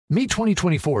Meet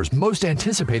 2024's most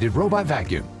anticipated robot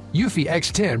vacuum, Eufy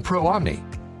X10 Pro Omni.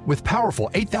 With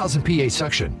powerful 8,000 PA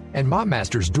suction and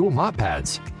MopMaster's dual mop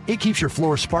pads, it keeps your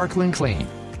floor sparkling clean.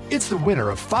 It's the winner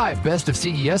of 5 Best of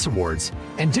CES awards,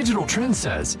 and Digital Trends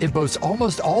says it boasts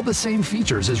almost all the same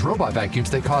features as robot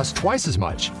vacuums that cost twice as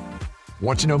much.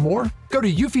 Want to know more? Go to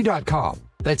eufy.com,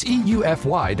 that's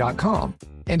EUFY.com,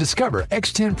 and discover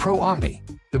X10 Pro Omni,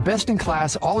 the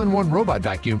best-in-class all-in-one robot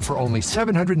vacuum for only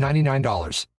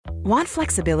 $799. Want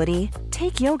flexibility?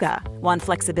 Take yoga. Want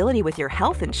flexibility with your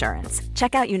health insurance?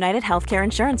 Check out United Healthcare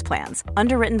Insurance Plans.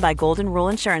 Underwritten by Golden Rule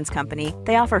Insurance Company,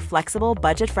 they offer flexible,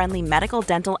 budget-friendly medical,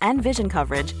 dental, and vision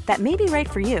coverage that may be right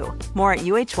for you. More at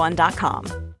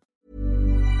uh1.com.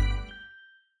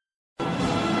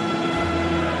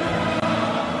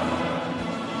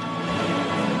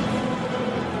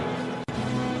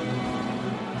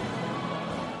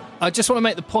 I just want to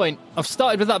make the point, I've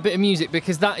started with that bit of music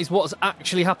because that is what's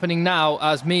actually happening now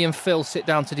as me and Phil sit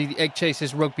down to do the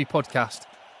Eggchasers Rugby podcast.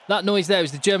 That noise there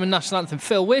is the German national anthem.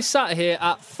 Phil, we're sat here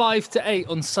at 5 to 8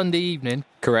 on Sunday evening.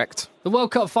 Correct. The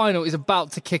World Cup final is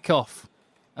about to kick off,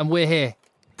 and we're here.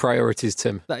 Priorities,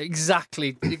 Tim.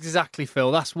 Exactly,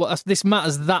 Phil. This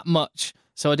matters that much.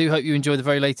 So I do hope you enjoy the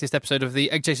very latest episode of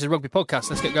the Eggchasers Rugby podcast.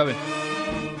 Let's get going.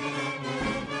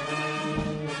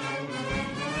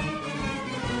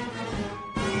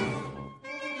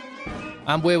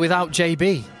 And we're without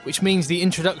JB, which means the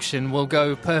introduction will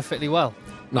go perfectly well.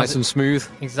 Nice and smooth.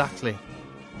 Exactly.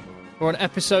 We're on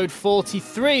episode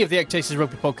 43 of the Eggchasers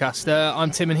Rugby podcast.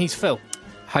 I'm Tim and he's Phil.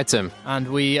 Hi, Tim. And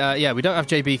we don't have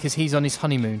JB because he's on his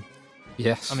honeymoon.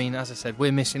 Yes. I mean, as I said,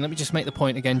 we're missing... Let me just make the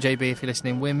point again, JB, if you're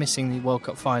listening. We're missing the World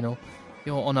Cup final.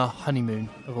 You're on a honeymoon,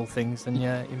 of all things, then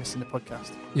yeah, you're missing the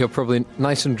podcast. You're probably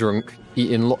nice and drunk,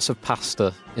 eating lots of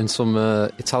pasta in some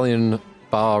Italian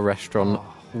bar restaurant,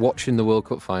 watching the World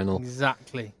Cup final.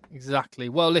 Exactly.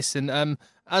 Well, listen,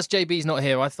 as JB's not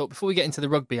here, I thought before we get into the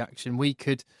rugby action, we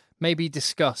could maybe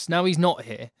discuss... Now he's not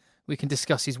here, we can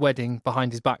discuss his wedding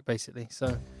behind his back, basically.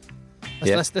 So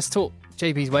let's talk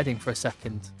JB's wedding for a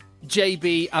second.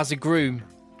 JB as a groom.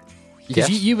 Because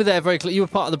you were there very clearly. You were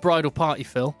part of the bridal party,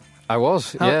 Phil. I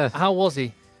was, yeah. How was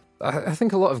he? I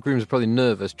think a lot of grooms are probably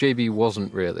nervous. JB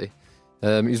wasn't really. He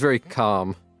was very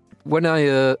calm. When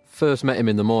I first met him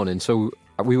in the morning, so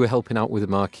we were helping out with the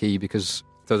marquee because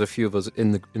there was a few of us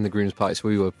in the groom's party, so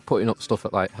we were putting up stuff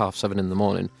at like 7:30 in the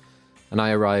morning. And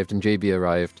I arrived and JB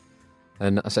arrived.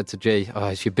 And I said to Jay,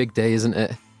 it's your big day, isn't it?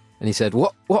 And he said,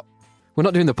 What? We're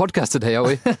not doing the podcast today, are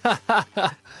we?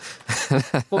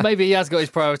 Well, maybe he has got his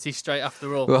priorities straight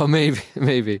after all. Well,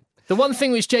 maybe. The one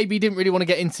thing which JB didn't really want to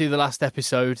get into the last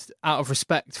episode, out of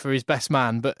respect for his best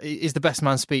man, but is the best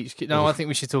man speech. No, I think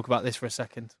we should talk about this for a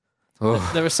second.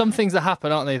 There are some things that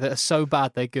happen, aren't they, that are so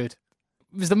bad they're good.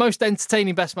 It was the most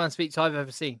entertaining best man speech I've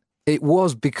ever seen. It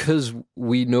was because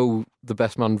we know the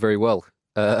best man very well.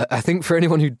 I think for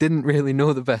anyone who didn't really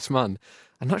know the best man,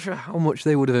 I'm not sure how much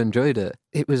they would have enjoyed it.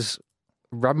 It was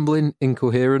rambling,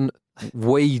 incoherent,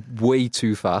 way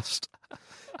too fast.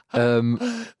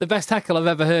 The best heckle I've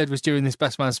ever heard was during this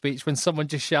best man speech when someone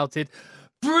just shouted,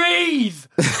 "Breathe!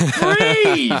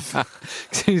 Breathe!"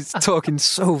 He's talking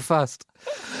so fast.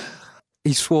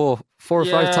 He swore 4 or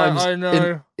 5 times. I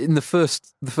know. In the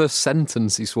first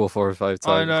sentence, he swore 4 or 5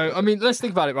 times. I know. I mean, let's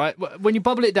think about it, right? When you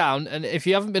bubble it down, and if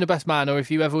you haven't been a best man, or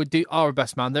if you ever are a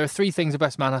best man, there are 3 things a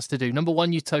best man has to do. Number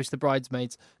 1, you toast the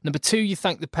bridesmaids. Number 2, you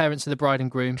thank the parents of the bride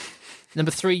and groom. Number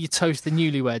 3, you toast the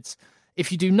newlyweds.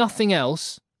 If you do nothing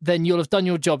else, then you'll have done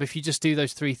your job if you just do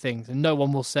those 3 things, and no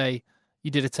one will say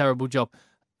you did a terrible job.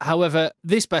 However,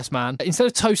 this best man, instead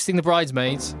of toasting the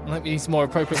bridesmaids, I think we need some more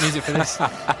appropriate music for this.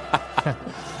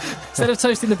 Instead of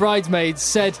toasting the bridesmaids,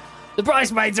 said, "The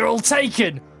bridesmaids are all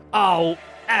taken. Oh,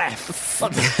 F."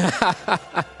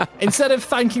 Instead of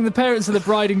thanking the parents of the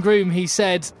bride and groom, he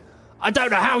said, "I don't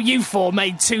know how you 4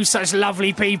 made 2 such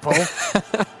lovely people."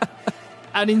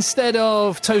 And instead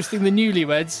of toasting the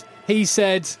newlyweds, he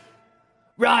said,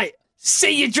 "Right,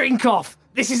 see your drink off.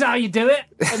 This is how you do it."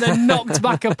 And then knocked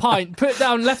back a pint,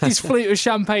 left his flute of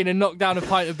champagne and knocked down a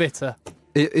pint of bitter.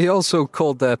 He also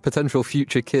called their potential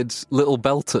future kids little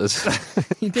belters.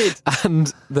 He did.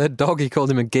 And their dog, he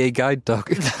called him a gay guide dog.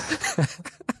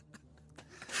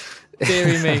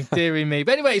 Deary me.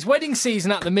 But anyway, it's wedding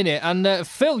season at the minute. And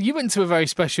Phil, you went to a very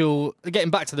special,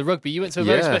 getting back to the rugby, you went to a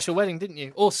very special wedding, didn't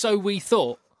you? Or so we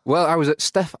thought. Well, I was at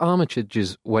Steph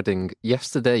Armitage's wedding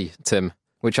yesterday, Tim,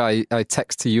 which I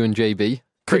text to you and JB.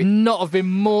 Could not have been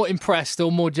more impressed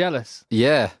or more jealous.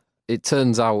 Yeah, it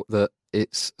turns out that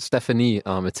it's Stephanie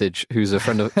Armitage, who's a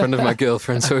friend of my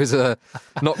girlfriend, so it's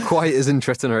not quite as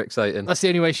interesting or exciting. That's the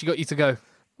only way she got you to go.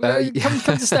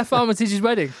 Come to Steph Armitage's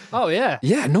wedding. Oh, yeah.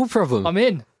 Yeah, no problem. I'm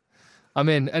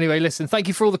in. Anyway, listen, thank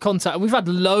you for all the contact. We've had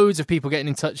loads of people getting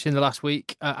in touch in the last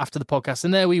week after the podcast.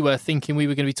 And there we were thinking we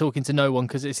were going to be talking to no one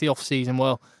because it's the off-season.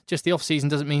 Well, just the off-season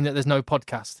doesn't mean that there's no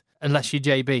podcast. Unless you're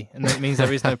JB, and then it means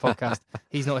there is no podcast.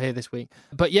 He's not here this week.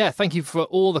 But yeah, thank you for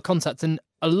all the contact. And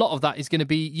a lot of that is going to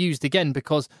be used again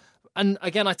because, and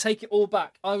again, I take it all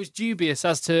back. I was dubious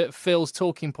as to Phil's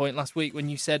talking point last week when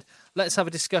you said, let's have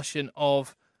a discussion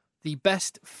of the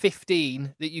best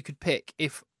 15 that you could pick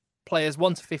if players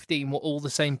 1 to 15 were all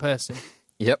the same person.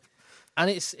 Yep. And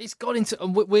it's got into,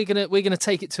 and we're gonna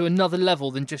take it to another level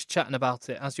than just chatting about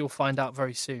it, as you'll find out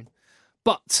very soon.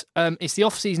 But it's the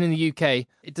off-season in the UK.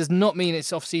 It does not mean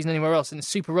it's off-season anywhere else. And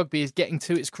Super Rugby is getting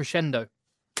to its crescendo.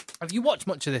 Have you watched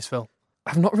much of this, Phil?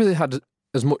 I've not really had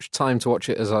as much time to watch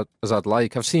it as I'd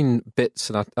like. I've seen bits,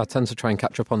 and I tend to try and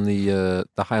catch up on the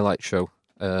highlight show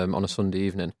on a Sunday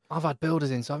evening. I've had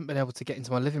builders in, so I haven't been able to get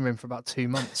into my living room for about 2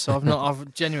 months. So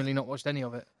I've genuinely not watched any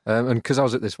of it. And because I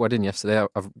was at this wedding yesterday,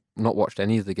 I've not watched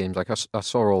any of the games. Like I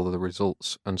saw all of the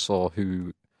results and saw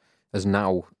who has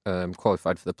now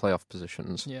qualified for the playoff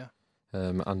positions. Yeah.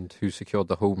 And who secured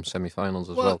the home semi-finals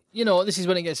as well. You know what, this is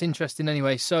when it gets interesting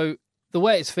anyway. So the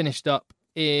way it's finished up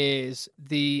is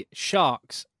the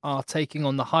Sharks are taking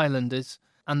on the Highlanders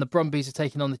and the Brumbies are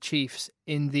taking on the Chiefs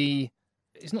in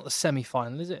it's not the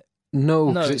semi-final, is it? No,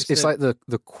 it's like the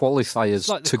qualifiers it's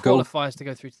like the qualifiers to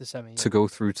go through to the semi. Yeah. To go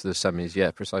through to the semis,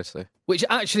 yeah, precisely. Which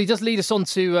actually does lead us on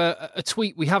to a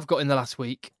tweet we have got in the last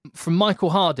week from Michael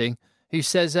Harding, who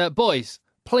says, boys,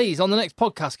 please, on the next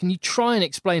podcast, can you try and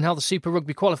explain how the Super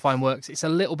Rugby qualifying works? It's a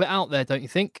little bit out there, don't you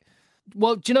think?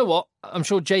 Well, do you know what? I'm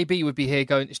sure JB would be here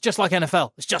going, it's just like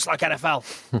NFL. It's just like NFL.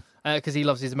 Because he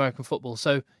loves his American football.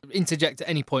 So interject at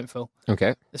any point, Phil.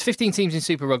 Okay. There's 15 teams in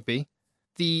Super Rugby.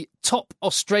 The top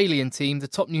Australian team, the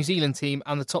top New Zealand team,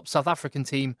 and the top South African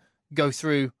team go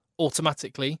through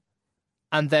automatically.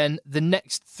 And then the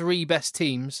next 3 best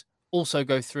teams also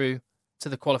go through to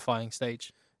the qualifying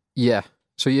stage. Yeah.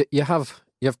 So you have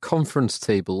conference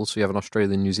tables. So you have an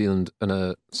Australian, New Zealand, and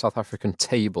a South African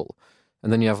table,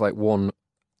 and then you have like one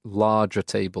larger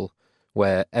table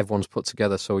where everyone's put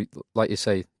together. So, like you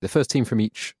say, the first team from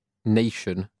each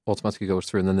nation automatically goes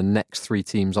through, and then the next 3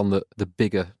 teams on the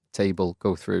bigger table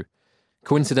go through.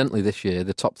 Coincidentally, this year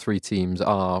the top 3 teams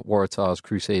are Waratahs,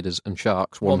 Crusaders, and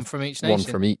Sharks. One from each nation. One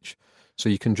from each. So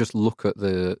you can just look at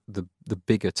the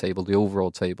bigger table, the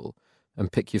overall table,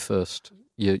 and pick your first.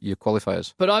 Your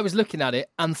qualifiers. But I was looking at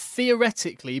it, and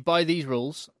theoretically, by these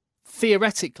rules,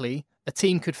 a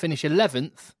team could finish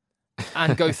 11th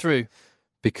and go through.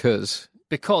 Because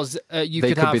you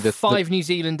could have 5 New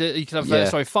Zealand, you could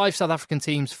have 5 South African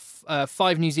teams,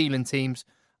 5 New Zealand teams,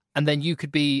 and then you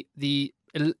could be the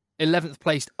 11th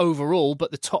placed overall,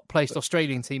 but the top placed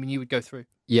Australian team, and you would go through.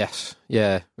 Yes,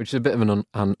 yeah, which is a bit of an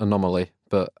anomaly,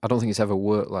 but I don't think it's ever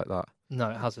worked like that. No,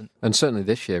 it hasn't. And certainly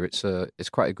this year, it's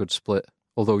quite a good split.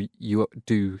 Although you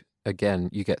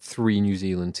get 3 New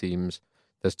Zealand teams,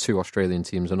 there's 2 Australian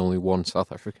teams and only 1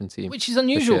 South African team. Which is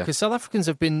unusual because South Africans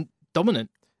have been dominant.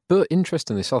 But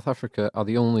interestingly, South Africa are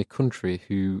the only country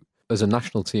who, as a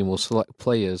national team, will select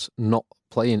players not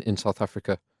playing in South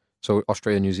Africa. So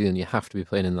Australia, New Zealand, you have to be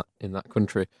playing in that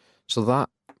country. So that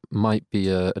might be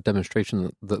a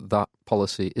demonstration that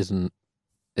policy isn't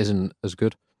as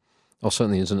good. Or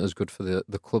certainly isn't as good for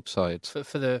the club sides.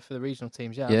 For the regional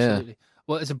teams, yeah, absolutely.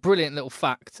 Well, it's a brilliant little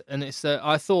fact, and it's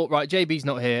I thought, right, JB's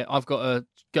not here, I've got to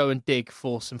go and dig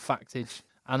for some factage,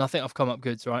 and I think I've come up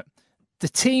goods, right? The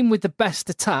team with the best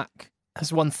attack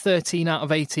has won 13 out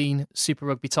of 18 Super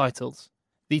Rugby titles.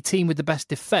 The team with the best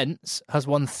defence has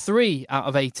won 3 out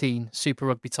of 18 Super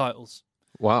Rugby titles.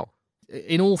 Wow.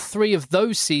 In all 3 of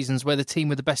those seasons where the team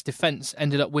with the best defence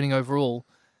ended up winning overall,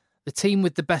 the team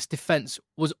with the best defence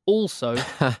was also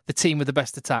the team with the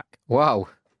best attack. Wow.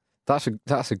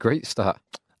 That's a great stat.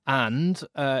 And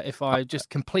if I just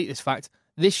complete this fact,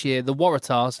 this year the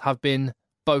Waratahs have been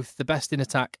both the best in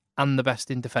attack and the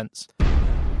best in defence.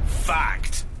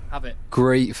 Fact. Have it.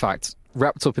 Great fact.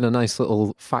 Wrapped up in a nice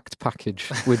little fact package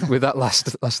with that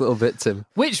last little bit, Tim.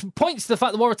 Which points to the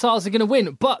fact the Waratahs are going to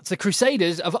win, but the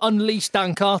Crusaders have unleashed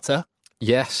Dan Carter.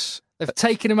 Yes. They've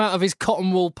taken him out of his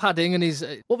cotton wool padding and his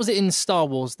what was it in Star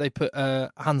Wars? They put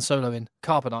Han Solo in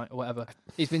carbonite or whatever.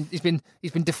 He's been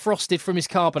defrosted from his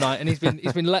carbonite and he's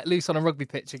been let loose on a rugby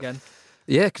pitch again.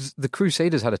 Yeah, because the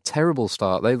Crusaders had a terrible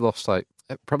start. They lost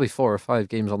probably 4 or 5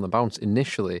 games on the bounce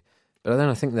initially, but then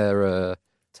I think they're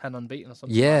 10 unbeaten or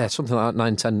something. Yeah, something like that.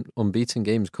 9-10 unbeaten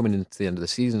games coming into the end of the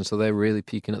season, so they're really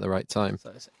peaking at the right time.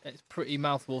 So it's pretty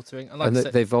mouth-watering. And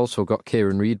they've also got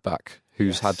Kieran Reid back,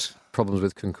 who's had problems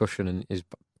with concussion and is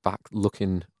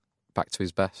looking back to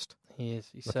his best. He is.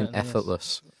 He's Looking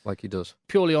effortless, like he does.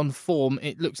 Purely on form,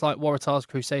 it looks like Waratah's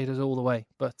Crusaders all the way,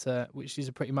 but which is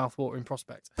a pretty mouth-watering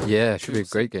prospect. Yeah, it should be a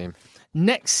great game.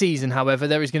 Next season, however,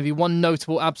 there is going to be one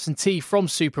notable absentee from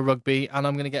Super Rugby, and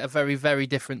I'm going to get a very, very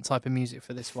different type of music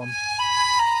for this one.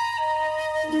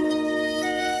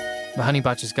 The Honey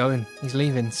Badger's going. He's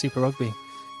leaving Super Rugby.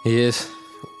 He is.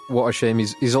 What a shame.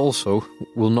 He's also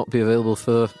will not be available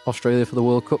for Australia for the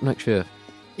World Cup next year.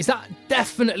 Is that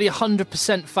definitely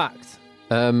 100% fact?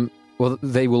 Well,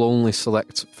 they will only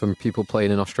select from people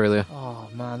playing in Australia. Oh,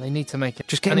 man, they need to make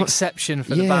Just get an him exception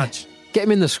for the badge. Get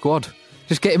him in the squad.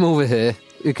 Just get him over here.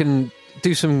 You can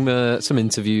do some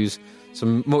interviews,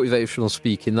 some motivational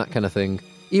speaking, that kind of thing.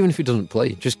 Even if he doesn't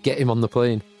play, just get him on the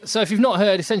plane. So if you've not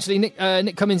heard, essentially Nick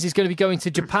Cummins is going to be going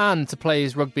to Japan to play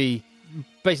his rugby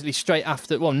basically straight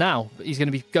after, well now, but he's going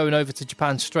to be going over to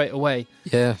Japan straight away.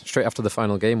 Yeah, straight after the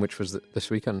final game, which was this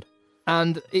weekend.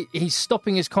 And he's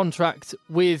stopping his contract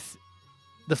with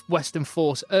the Western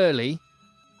Force early,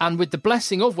 and with the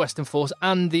blessing of Western Force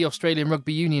and the Australian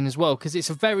Rugby Union as well, because it's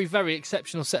a very, very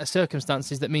exceptional set of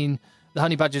circumstances that mean the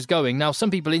Honey Badger's going. Now, some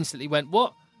people instantly went,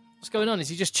 what? What's going on? Is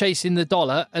he just chasing the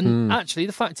dollar? And actually,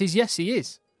 the fact is, yes, he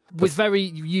is. With very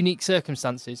unique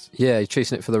circumstances. Yeah, he's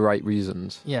chasing it for the right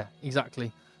reasons. Yeah,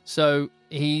 exactly. So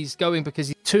he's going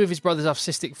because two of his brothers have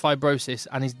cystic fibrosis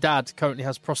and his dad currently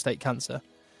has prostate cancer.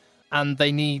 And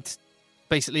they need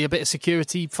basically a bit of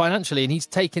security financially. And he's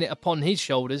taken it upon his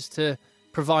shoulders to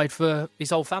provide for his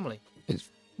whole family.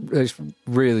 It's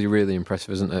really, really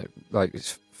impressive, isn't it? Like,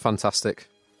 it's fantastic.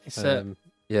 It's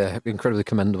yeah, incredibly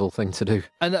commendable thing to do.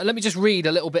 And let me just read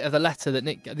a little bit of the letter that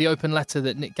the open letter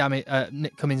that Nick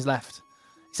Cummins left.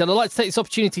 He said, I'd like to take this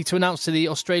opportunity to announce to the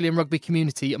Australian rugby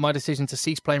community my decision to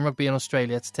cease playing rugby in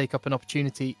Australia to take up an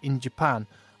opportunity in Japan.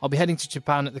 I'll be heading to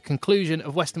Japan at the conclusion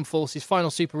of Western Force's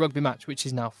final Super Rugby match, which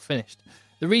is now finished.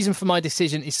 The reason for my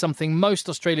decision is something most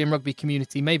Australian rugby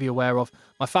community may be aware of.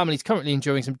 My family is currently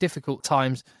enduring some difficult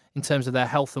times in terms of their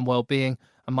health and well-being,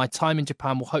 and my time in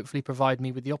Japan will hopefully provide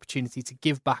me with the opportunity to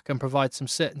give back and provide some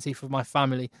certainty for my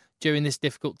family during this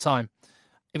difficult time.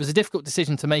 It was a difficult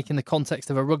decision to make in the context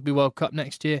of a Rugby World Cup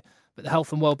next year, but the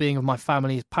health and well-being of my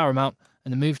family is paramount,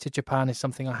 and the move to Japan is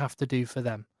something I have to do for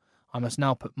them. I must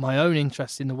now put my own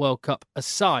interest in the World Cup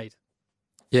aside.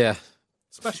 Yeah.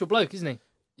 Special bloke, isn't he?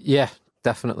 Yeah,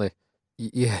 definitely.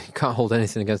 Yeah, you can't hold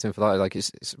anything against him for that. Like,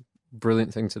 it's a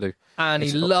brilliant thing to do. And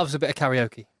he loves a bit of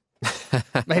karaoke.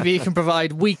 Maybe he can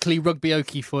provide weekly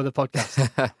rugby-okie for the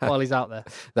podcast while he's out there.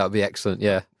 That would be excellent,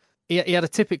 yeah. He had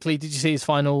did you see his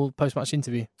final post-match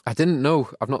interview? I didn't know.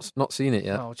 I've not seen it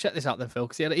yet. Oh, check this out then, Phil,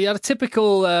 because he had a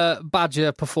typical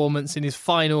Badger performance in his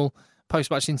final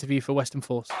post-match interview for Western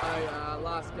Force. So,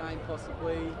 last game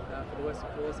possibly for the Western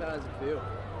Force. How does it feel?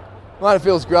 Mate, it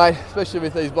feels great, especially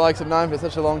with these blokes I've known for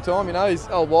such a long time. You know, he's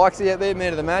old Wikesy out there,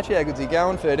 man of the match. How good's he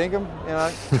going? Fair dinkum, you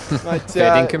know. Mate,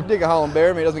 Fair dinkum. Dig a hole and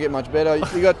bury him. He doesn't get much better.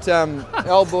 You got the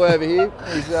old boy over here.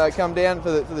 He's come down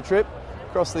for the trip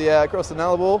across the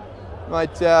Nullarbor.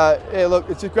 Mate, yeah, look,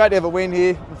 it's just great to have a win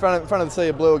here in front of the Sea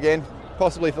of Blue again,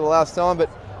 possibly for the last time.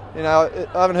 But you know,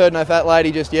 I haven't heard no fat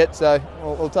lady just yet, so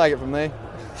we'll take it from there.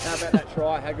 How about that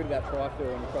try? How good did that try feel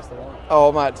when you crossed the line?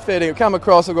 Oh, mate, it's fair dinkum. Come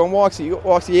across, I've gone, Wikesy,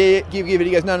 yeah, give it.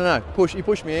 He goes, no. You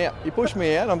push me out. You push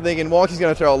me out. I'm thinking, Wikesy's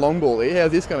going to throw a long ball here.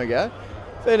 How's this going to go?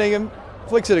 Fair dinkum,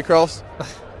 flicks it across.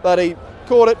 But he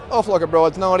caught it off like a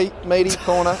bride's nighty, meaty,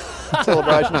 corner,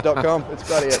 celebrations.com. It's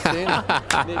bloody outstanding.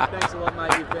 Nick, thanks a lot,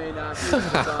 mate. You've been huge for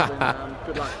the club and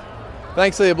good luck.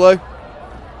 Thanks, see you, Blue.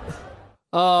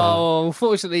 Oh,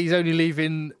 unfortunately, he's only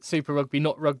leaving Super Rugby,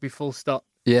 not rugby full stop.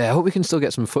 Yeah, I hope we can still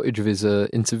get some footage of his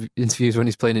interviews when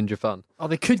he's playing in Japan. Oh,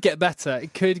 they could get better.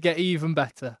 It could get even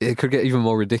better. It could get even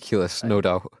more ridiculous, no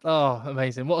doubt. Oh,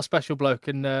 amazing. What a special bloke.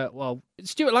 And, well,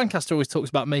 Stuart Lancaster always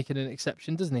talks about making an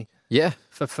exception, doesn't he? Yeah.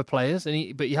 For players,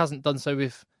 but he hasn't done so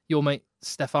with your mate,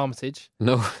 Steph Armitage.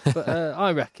 No. But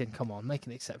I reckon, come on, make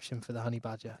an exception for the Honey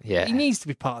Badger. Yeah. He needs to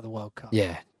be part of the World Cup.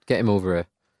 Yeah, get him over here.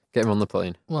 Get him on the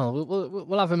plane. Well,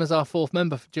 we'll have him as our fourth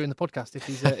member during the podcast if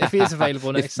he is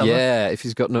available next summer. Yeah, if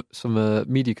he's got some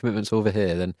media commitments over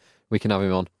here, then we can have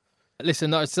him on.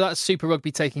 Listen, so that's Super Rugby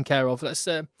taken care of. Let's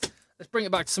bring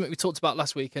it back to something we talked about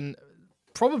last week, and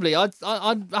probably I'd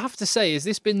have to say, has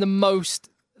this been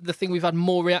the thing we've had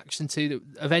more reaction to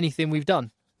of anything we've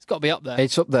done? It's got to be up there.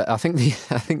 It's up there. I think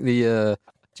the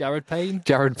Jared Payne.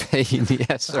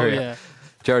 Yes, sorry. Oh, yeah.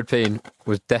 Jared Payne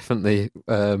was definitely,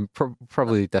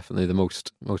 probably definitely the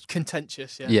most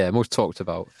contentious. Yeah, most talked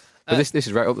about. But this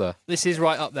is right up there. This is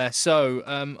right up there. So,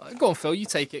 go on, Phil, you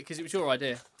take it because it was your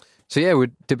idea. So yeah,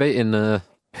 we're debating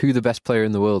who the best player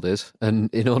in the world is,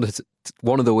 and in order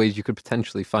one of the ways you could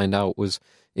potentially find out was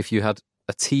if you had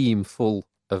a team full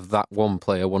of that one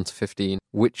player, 1 to 15,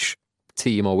 which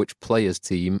team or which player's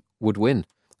team would win.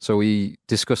 So we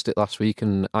discussed it last week,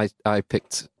 and I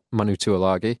picked Manu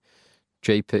Tuilagi,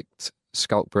 Jay picked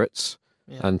Schalk Brits,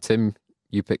 and Tim,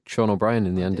 you picked Sean O'Brien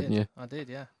in the end, didn't you? I did,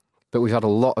 yeah. But we've had a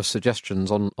lot of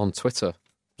suggestions on Twitter.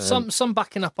 Some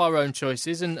backing up our own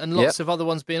choices and lots of other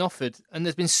ones being offered. And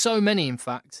there's been so many, in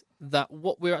fact, that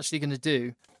what we're actually going to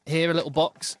do, here a little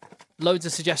box, loads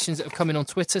of suggestions that have come in on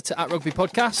Twitter to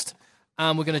 @RugbyPodcast,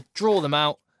 and we're going to draw them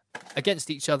out against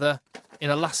each other in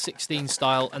a last 16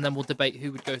 style, and then we'll debate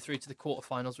who would go through to the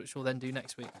quarterfinals, which we'll then do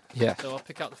next week. Yeah. So I'll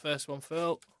pick out the first one,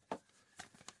 Phil.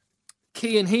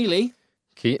 Cian Healy.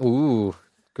 Ooh,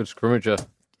 good scrummager.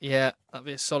 Yeah, that'd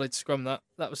be a solid scrum. That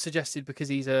was suggested because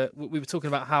we were talking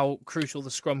about how crucial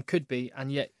the scrum could be, but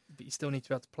you still need to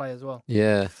be able to play as well.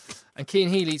 Yeah. And Cian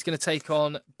Healy's going to take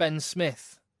on Ben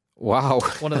Smith. Wow.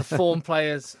 One of the form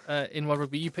players in World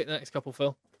Rugby. You pick the next couple,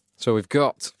 Phil. So we've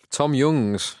got Tom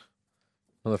Youngs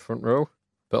on the front row,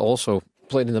 but also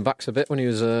played in the backs a bit when he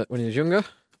was younger,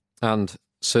 and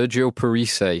Sergio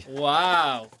Parise.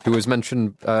 Wow. Who was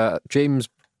mentioned, James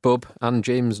Bubb and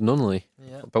James Nunley.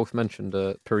 Yeah. Both mentioned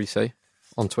Parise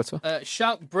on Twitter.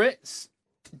 Schalk Brits,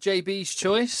 JB's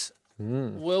choice,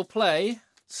 will play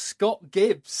Scott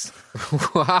Gibbs.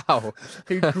 Wow.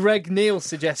 Who Greg Neal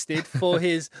suggested for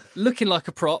his looking like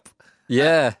a prop.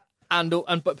 Yeah.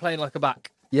 But playing like a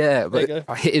back. Yeah,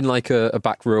 but hitting like a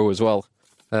back row as well.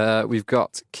 We've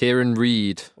got Kieran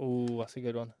Reid. Oh, that's a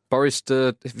good one. Boris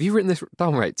have you written this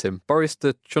down right, Tim? Boris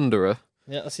de Chundera.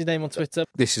 Yeah, that's his name on Twitter.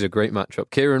 This is a great matchup.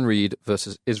 Kieran Reid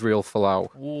versus Israel Folau.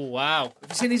 Oh, wow.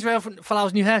 Have you seen Israel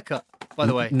Folau's new haircut, by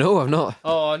the way? No, I've not.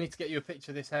 Oh, I need to get you a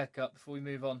picture of this haircut before we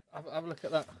move on. Have a look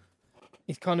at that.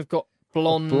 He's kind of got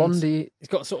blondie. He's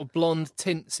got sort of blonde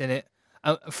tints in it.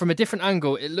 From a different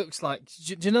angle, it looks like...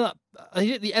 Do you know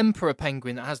that? The emperor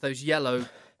penguin that has those yellow...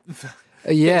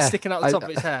 Yeah, sticking out the top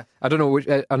of its hair. I don't know which.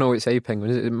 I know it's a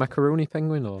penguin. Is it a macaroni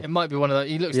penguin or? It might be one of those.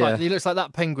 He looks like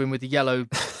that penguin with the yellow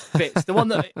bits. The one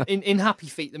that in Happy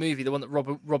Feet, the movie, the one that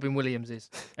Robin Williams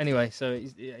is. Anyway, so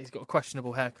he's got a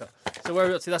questionable haircut. So where are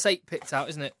we up to? That's 8 picked out,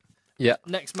 isn't it? Yeah.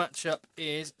 Next matchup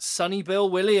is Sonny Bill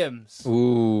Williams.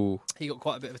 Ooh. He got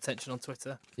quite a bit of attention on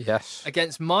Twitter. Yes.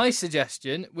 Against my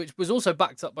suggestion, which was also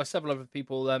backed up by several other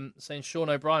people saying Sean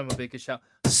O'Brien would be a good shout.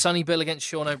 Sonny Bill against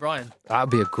Sean O'Brien. That'd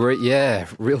be a great,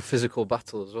 real physical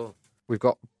battle as well. We've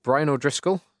got Brian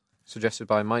O'Driscoll, suggested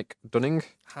by Mike Dunning.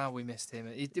 How we missed him.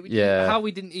 How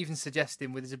we didn't even suggest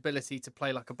him with his ability to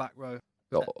play like a back row.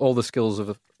 All the skills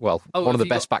of, one of the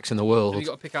best backs in the world. Have you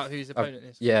got to pick out who his opponent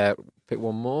is? Yeah, pick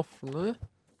one more from there.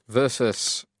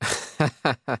 Versus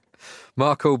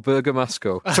Marco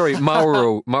Bergamasco. Sorry,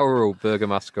 Mauro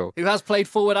Bergamasco. Who has played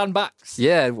forward and backs.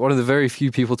 Yeah, one of the very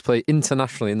few people to play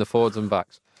internationally in the forwards and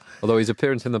backs. Although his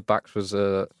appearance in the backs was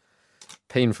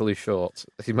painfully short.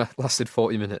 He lasted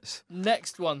 40 minutes.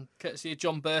 Next one, courtesy of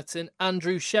John Burton,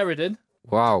 Andrew Sheridan.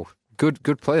 Wow,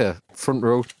 good player. Front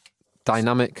row,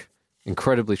 dynamic,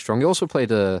 incredibly strong. He also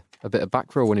played a bit of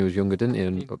back row when he was younger, didn't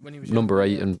he? When he was number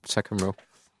younger, 8 and second row.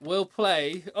 We'll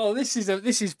play. Oh, this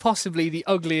is possibly the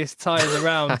ugliest tie in the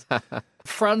round.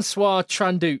 Francois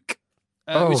Tranduc,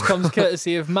 which comes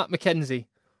courtesy of Matt McKenzie.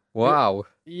 Wow.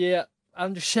 Yeah,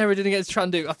 Andrew Sheridan against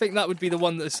Tranduc. I think that would be the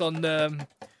one that's on.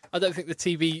 I don't think the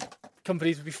TV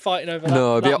companies would be fighting over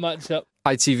that matchup.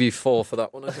 ITV4 for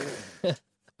that one, I think.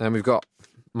 And we've got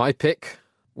my pick,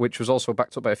 which was also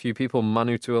backed up by a few people,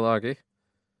 Manu Tuilagi.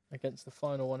 Against the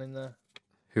final one in there.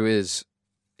 Who is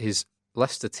his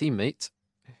Leicester teammate,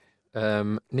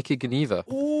 Nicky Geneva.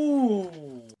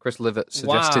 Ooh. Chris Livett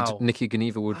suggested Nicky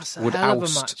Geneva would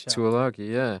oust Tuilagi,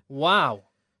 yeah. Wow.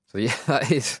 So yeah,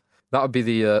 that would be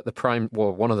the prime,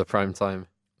 one of the prime time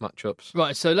matchups.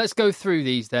 Right, so let's go through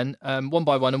these then, one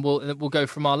by one, and we'll go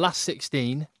from our last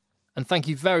 16. And thank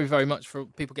you very, very much for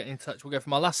people getting in touch. We'll go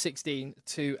from our last 16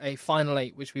 to a final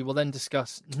 8, which we will then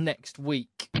discuss next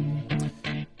week.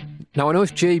 Now, I know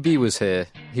if JB was here,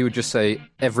 he would just say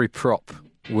every prop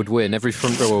would win, every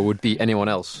front rower would beat anyone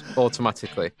else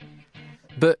automatically.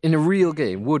 But in a real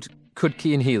game, could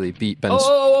Cian Healy beat Ben?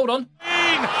 Oh, hold on.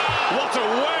 What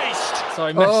a waste!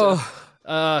 Sorry, mess up.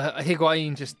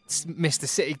 Higuain just missed the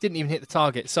city. Didn't even hit the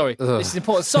target. Sorry, this is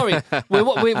important. Sorry, we're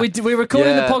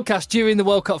recording the podcast during the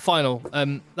World Cup final.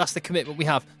 That's the commitment we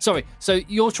have. Sorry. So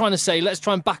you're trying to say let's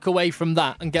try and back away from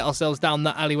that and get ourselves down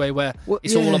that alleyway where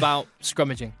it's all about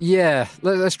scrummaging. Yeah,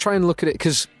 let's try and look at it,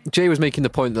 because Jay was making the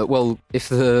point that, well, if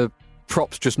the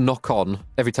props just knock on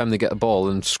every time they get a ball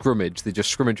and scrummage, they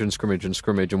just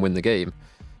scrummage and win the game.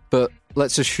 But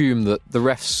let's assume that the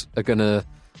refs are going to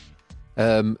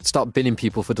start binning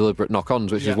people for deliberate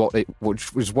knock-ons, which is what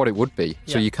it would be.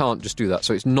 So you can't just do that.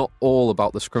 So it's not all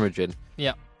about the scrimmaging.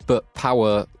 Yeah. But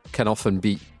power can often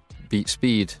beat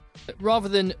speed. Rather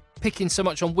than picking so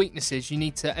much on weaknesses, you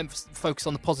need to focus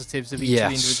on the positives of each of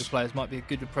the individual players. Might be a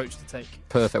good approach to take.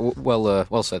 Perfect.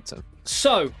 Well said, Tim.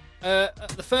 So,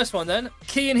 the first one then,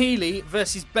 Cian Healy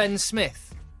versus Ben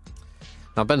Smith.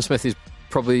 Now, Ben Smith is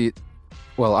probably,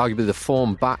 arguably the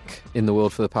form back in the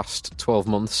world for the past 12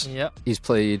 months. Yeah. He's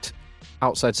played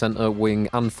outside centre, wing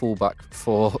and fullback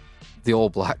for the All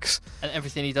Blacks. And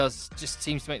everything he does just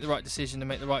seems to make the right decision and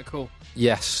make the right call.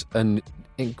 Yes, and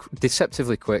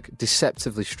deceptively quick,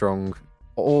 deceptively strong,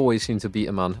 always seem to beat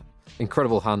a man.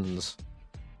 Incredible hands.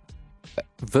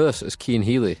 Versus Cian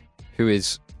Healy, who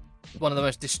is one of the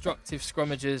most destructive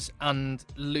scrummagers and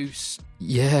loose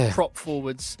prop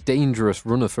forwards. Dangerous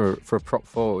runner for a prop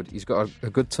forward. He's got a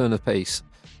good turn of pace,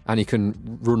 and he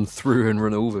can run through and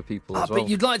run over people as well. But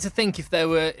you'd like to think if there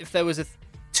was a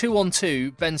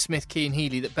 2-on-2 Ben Smith Cian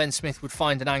Healy, that Ben Smith would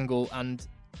find an angle and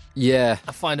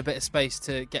find a bit of space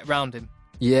to get round him.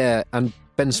 Yeah, and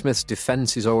Ben Smith's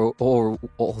defence is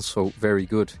also very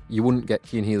good. You wouldn't get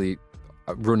Cian Healy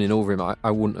running over him, I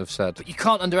wouldn't have said. But you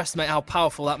can't underestimate how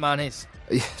powerful that man is.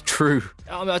 Yeah, true.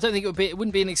 I mean, I don't think it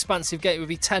wouldn't be an expansive game. It would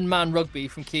be 10-man rugby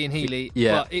from Cian Healy,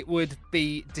 but it would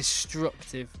be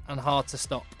destructive and hard to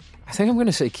stop. I think I'm going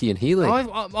to say Cian Healy.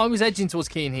 I was edging towards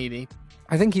Cian Healy.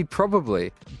 I think he'd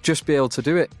probably just be able to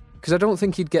do it, because I don't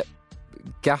think he'd get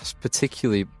gassed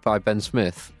particularly by Ben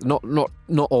Smith. Not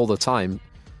all the time.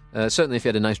 Certainly if he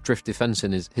had a nice drift defence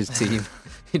in his team,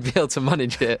 he'd be able to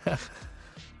manage it.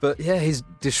 But yeah, his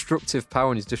destructive power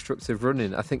and his destructive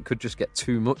running, I think, could just get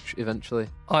too much eventually.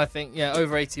 I think,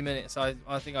 over 80 minutes, I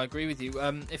think I agree with you.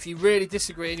 If you really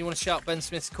disagree and you want to shout Ben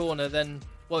Smith's corner, then,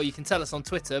 you can tell us on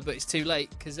Twitter, but it's too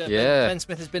late, because Ben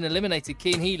Smith has been eliminated.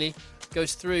 Cian Healy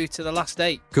goes through to the last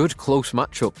 8. Good close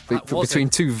matchup between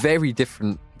two very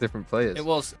different players. It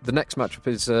was. The next matchup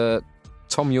is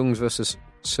Tom Youngs versus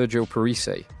Sergio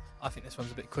Parisse. I think this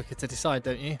one's a bit quicker to decide,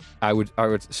 don't you? I would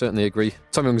certainly agree.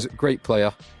 Tom Young's a great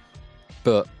player,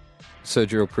 but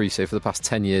Sergio Parisse for the past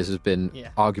 10 years has been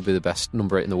arguably the best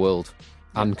number 8 in the world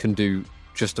and can do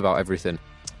just about everything.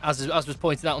 As was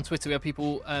pointed out on Twitter, we have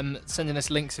people sending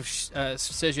us links of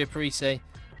Sergio Parisse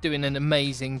doing an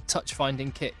amazing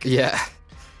touch-finding kick. Yeah.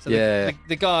 So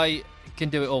the guy can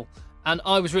do it all. And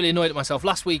I was really annoyed at myself.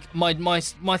 Last week, my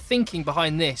thinking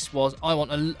behind this was I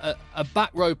want a back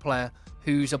row player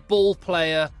who's a ball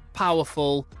player,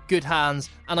 powerful, good hands,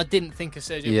 and I didn't think of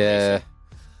Sergio Parisse.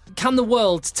 Can the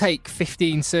world take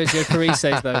 15 Sergio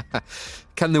Parisses, though?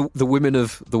 Can the women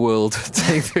of the world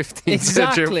take 15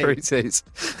 Sergio Parisses?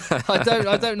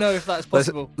 I don't know if that's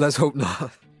possible. Let's hope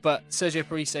not. But Sergio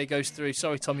Parisse goes through.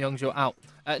 Sorry, Tom Youngs, you're out.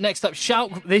 Next up,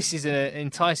 Shout. This is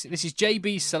enticing. This is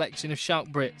JB's selection of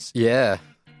Shout Brits. Yeah.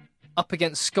 Up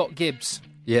against Scott Gibbs.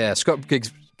 Yeah, Scott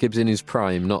Gibbs in his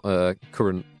prime, not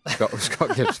current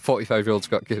Scott Gibbs, 45-year-old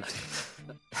Scott Gibbs.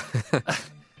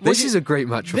 This is a great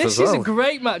matchup as well. This is a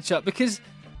great matchup because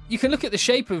you can look at the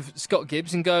shape of Scott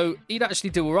Gibbs and go, he'd actually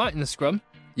do all right in the scrum.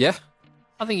 Yeah.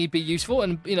 I think he'd be useful,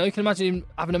 and you can imagine him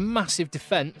having a massive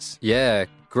defence. Yeah,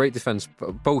 great defence,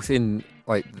 both in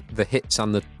the hits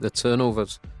and the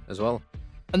turnovers as well.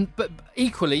 But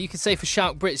equally, you could say for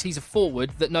Shout Brits, he's a forward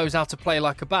that knows how to play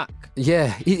like a back.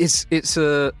 Yeah, it's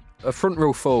a front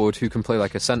row forward who can play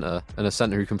like a centre, and a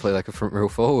centre who can play like a front row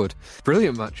forward.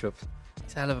 Brilliant matchup.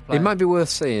 It's a hell of a player. It might be worth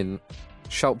saying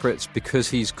Shout Brits because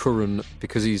he's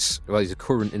a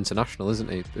current international, isn't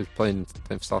he? He's playing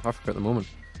for South Africa at the moment.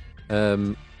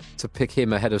 To pick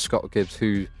him ahead of Scott Gibbs,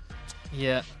 who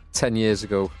 10 years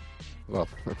ago, a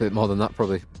bit more than that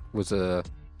probably, was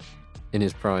in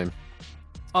his prime.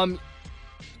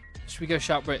 Should we go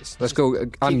Shout Brits? Let's go,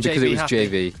 and because it was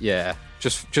JV, yeah,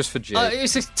 just for J.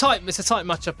 It's a tight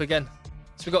matchup again.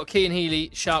 So we've got Cian Healy,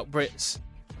 Shout Brits,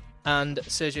 and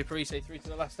Sergio Parisse through to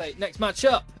the last 8. Next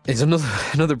matchup is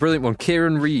another brilliant one.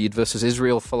 Kieran Reid versus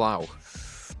Israel Folau.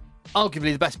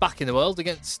 Arguably the best back in the world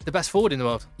against the best forward in the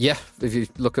world. Yeah, if you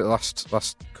look at the last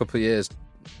couple of years,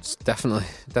 it's definitely.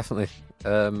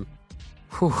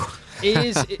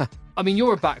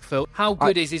 You're a back, Phil. How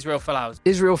good is Israel Folau's?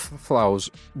 Israel Folau's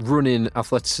running,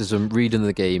 athleticism, reading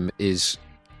the game is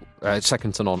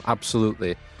second to none,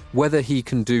 absolutely. Whether he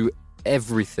can do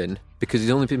everything, because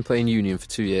he's only been playing Union for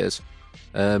 2 years,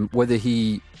 whether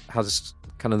he has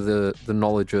kind of the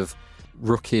knowledge of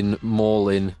rucking,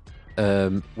 mauling,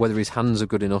 whether his hands are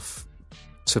good enough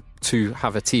to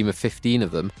have a team of 15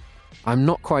 of them, I'm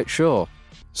not quite sure.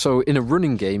 So in a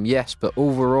running game, yes, but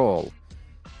overall,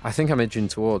 I think I'm edging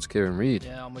towards Kieran Reid.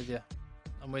 Yeah, I'm with you.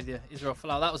 I'm with you. Israel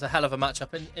Folau. That was a hell of a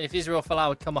matchup. And if Israel Folau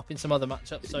had come up in some other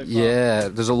matchups so far. Yeah,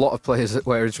 there's a lot of players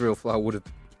where Israel Folau would have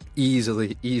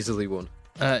easily won.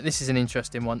 This is an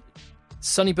interesting one.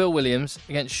 Sonny Bill Williams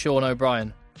against Sean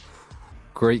O'Brien.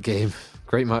 Great game.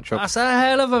 Great matchup. That's a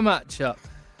hell of a matchup.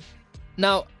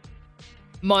 Now,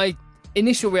 my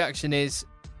initial reaction is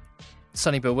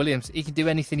Sonny Bill Williams. He can do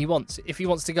anything he wants. If he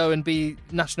wants to go and be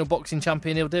national boxing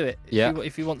champion, he'll do it. Yeah.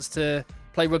 If he wants to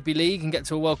play rugby league and get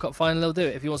to a World Cup final, he'll do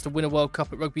it. If he wants to win a World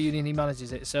Cup at rugby union, he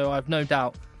manages it. So I have no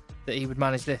doubt that he would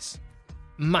manage this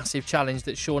massive challenge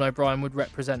that Sean O'Brien would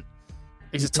represent.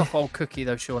 He's a tough old cookie,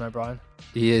 though, Sean O'Brien.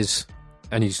 He is,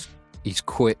 and he's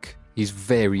quick. He's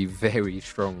very, very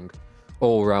strong,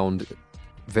 all round,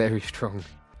 very strong.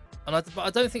 But I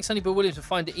don't think Sonny Bill Williams would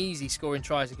find it easy scoring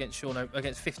tries against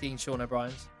 15 Sean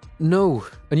O'Briens. No,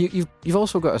 and you've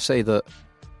also got to say that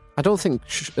I don't think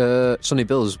Sonny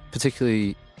Bill is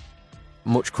particularly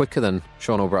much quicker than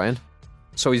Sean O'Brien.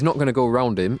 So he's not going to go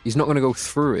around him. He's not going to go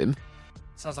through him.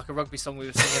 Sounds like a rugby song we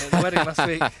were singing at the wedding last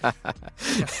week.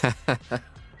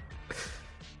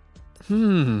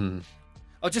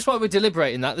 Oh, just while we're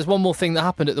deliberating that, there's one more thing that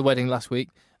happened at the wedding last week.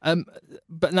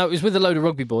 But no, it was with a load of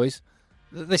rugby boys.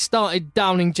 They started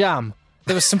downing jam.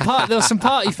 There was some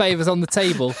party favours on the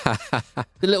table.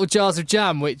 The little jars of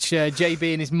jam which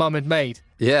JB and his mum had made.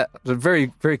 Yeah, a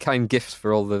very, very kind gift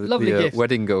for all the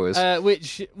wedding goers.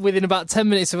 Which, within about 10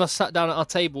 minutes of us sat down at our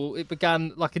table, it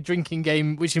began like a drinking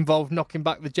game which involved knocking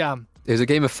back the jam. It was a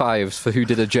game of fives for who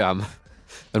did a jam.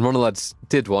 And one of the lads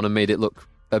did one and made it look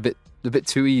a bit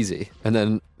too easy. And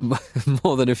then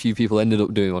more than a few people ended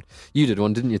up doing one. You did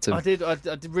one, didn't you, Tim? I did. I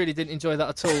really didn't enjoy that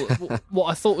at all. What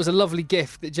I thought was a lovely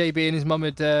gift that JB and his mum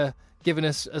had given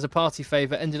us as a party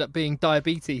favour ended up being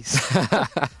diabetes.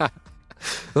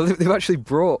 Well, they've actually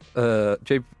brought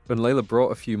Jay and Layla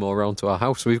brought a few more around to our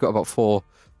house, so we've got about four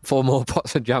more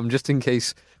pots of jam just in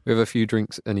case we have a few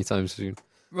drinks anytime soon.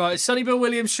 Right, Sonny Bill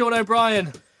Williams, Sean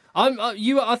O'Brien.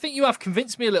 I think you have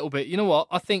convinced me a little bit. You know what?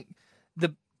 I think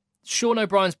the Sean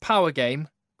O'Brien's power game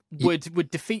would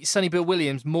defeat Sonny Bill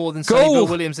Williams more than Sonny Bill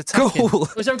Williams attacking. Goal!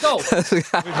 Was there a goal? With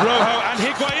Rojo and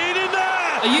Higuain in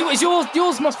there!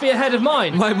 Yours must be ahead of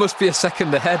mine. Mine must be a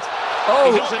second ahead.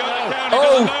 He doesn't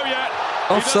know yet.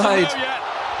 Offside. He doesn't know yet,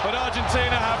 but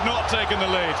Argentina have not taken the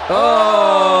lead.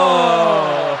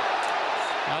 Oh!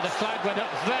 Now the flag went up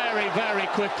very, very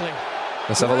quickly.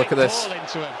 Let's have a look at this. Ball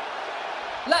into him.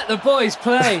 Let the boys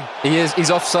play. He's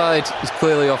offside. He's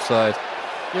clearly offside.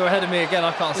 You're ahead of me again.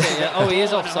 I can't see it yet. Oh, he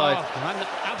is offside. An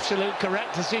absolute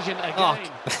correct decision again.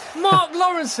 Mark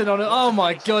Lawrenson on it. Oh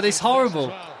my God, it's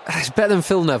horrible. It's better than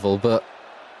Phil Neville, but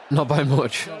not by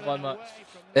much. Not by much.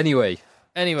 Anyway.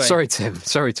 Sorry, Tim.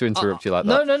 Sorry to interrupt you like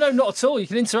that. No, not at all. You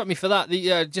can interrupt me for that.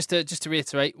 Just to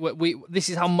reiterate, this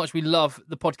is how much we love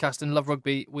the podcast and love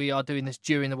rugby. We are doing this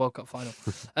during the World Cup final.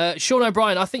 Sean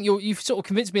O'Brien, I think you've sort of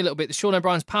convinced me a little bit that Sean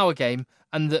O'Brien's power game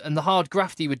and the hard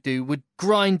graft he would do would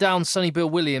grind down Sonny Bill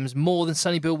Williams more than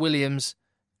Sonny Bill Williams'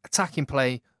 attacking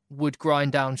play would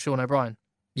grind down Sean O'Brien.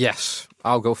 Yes,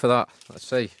 I'll go for that. Let's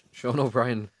say Sean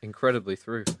O'Brien incredibly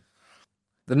through.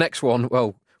 The next one,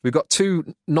 well, we've got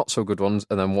two not so good ones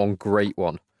and then one great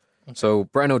one. Okay. So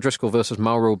Brian O'Driscoll versus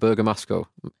Mauro Bergamasco,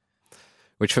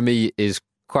 which for me is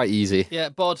quite easy. Yeah,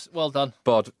 Bod, well done.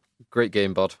 Bod, great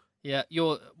game, Bod. Yeah,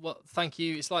 thank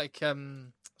you. It's like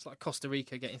Costa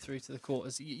Rica getting through to the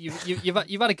quarters. You've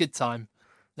had a good time.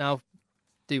 Now,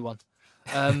 do one.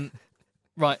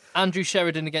 Right, Andrew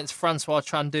Sheridan against Francois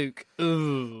Tranduc.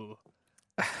 Ooh,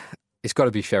 it's got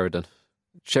to be Sheridan.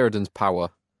 Sheridan's power.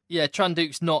 Yeah,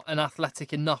 Tranduc's not an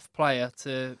athletic enough player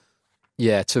to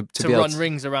run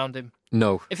rings around him.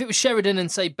 No. If it was Sheridan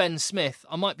and, say, Ben Smith,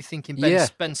 I might be thinking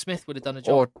Ben Smith would have done a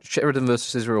job. Or Sheridan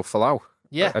versus Israel Folau.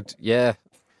 Yeah. Yeah.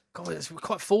 God, it's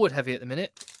quite forward heavy at the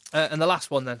minute. And the last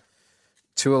one then.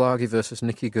 Tuilagi versus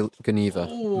Nicky Ganiva.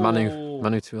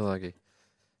 Manu Tuilagi.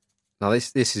 Now,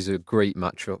 this is a great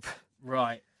matchup.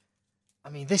 Right. I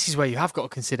mean, this is where you have got to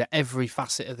consider every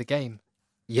facet of the game.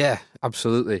 Yeah,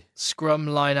 absolutely. Scrum,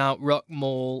 line out, ruck,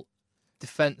 maul,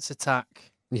 defence,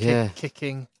 attack,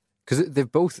 kicking. Because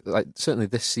they've both, certainly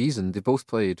this season, they've both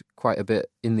played quite a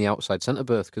bit in the outside centre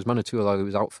berth because Manu Tuilagi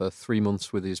was out for 3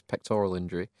 months with his pectoral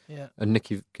injury. Yeah. And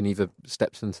Nicky Ganiva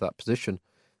steps into that position.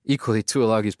 Equally,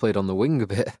 Tuilagi's played on the wing a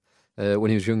bit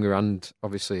when he was younger and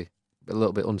obviously a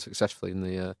little bit unsuccessfully in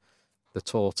the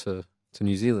tour to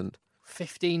New Zealand.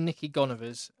 15 Nicky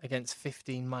Gonivers against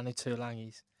 15 Manu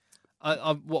Tuilagis.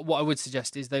 What I would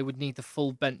suggest is they would need the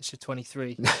full bench of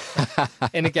 23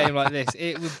 in a game like this.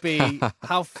 It would be,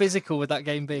 how physical would that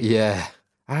game be? Yeah.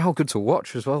 And how good to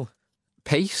watch as well.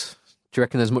 Pace? Do you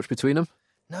reckon there's much between them?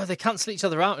 No, they cancel each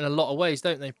other out in a lot of ways,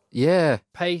 don't they? Yeah.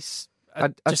 Pace,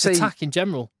 I'd just say attack in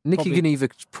general. Nicky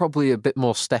Ganeva's probably a bit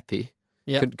more steppy.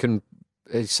 Yeah.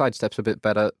 His sidesteps a bit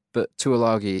better, but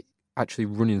Tuolagi actually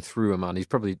running through a man, he's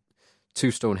probably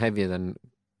 2 stone heavier than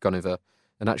Goneva,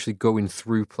 and actually going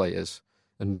through players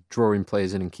and drawing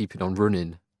players in and keeping on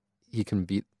running, he can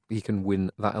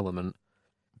win that element.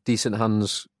 Decent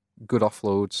hands, good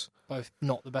offloads. Both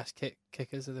not the best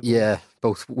kickers of the Yeah,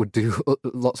 both would do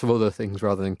lots of other things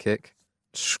rather than kick.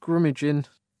 Scrummaging,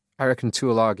 I reckon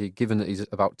Tuolagi, given that he's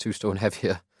about 2 stone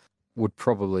heavier, would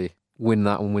probably win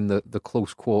that and win the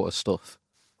close quarter stuff.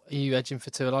 Are you edging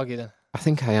for Tuolagi then? I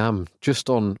think I am, just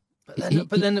on... But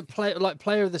then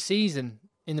player of the season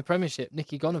in the Premiership,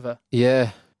 Nicky Goneva.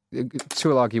 Yeah,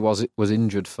 Tuolagi was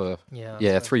injured for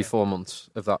 3-4 months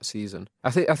of that season.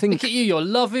 I think. Look at you, you're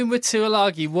loving with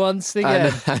Tuolagi once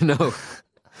again. I know.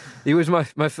 He was my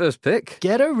first pick.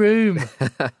 Get a room.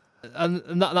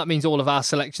 And that means all of our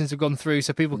selections have gone through,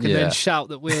 so people can then shout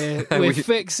that we're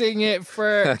fixing it,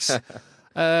 Ferks.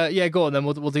 Go on then.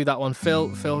 We'll do that one.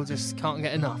 Phil just can't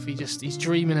get enough. He's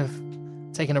dreaming of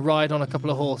taking a ride on a couple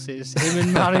of horses. Him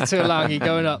and Manu Tuolagi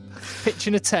going up,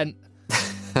 pitching a tent,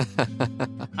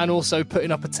 and also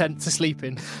putting up a tent to sleep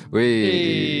in.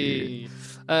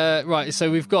 Right, so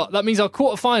we've got, that means our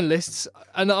quarterfinalists,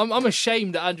 and I'm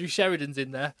ashamed that Andrew Sheridan's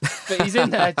in there, but he's in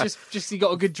there just he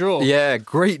got a good draw. Yeah,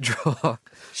 great draw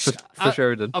for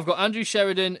Sheridan. I've got Andrew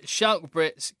Sheridan, Schalk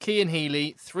Brits, Cian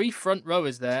Healy, 3 front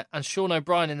rowers there, and Sean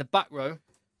O'Brien in the back row.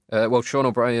 Sean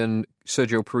O'Brien,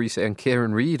 Sergio Parise and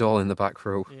Kieran Reid all in the back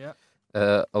row.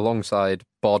 Yeah. Alongside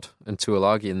Bod and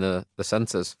Tuolagi in the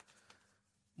centres.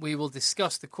 We will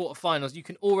discuss the quarterfinals. You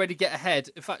can already get ahead.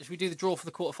 In fact, should we do the draw for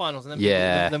the quarterfinals and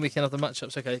then then we can have the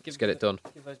matchups? Okay, let's get it done.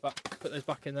 Give those back. Put those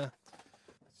back in there.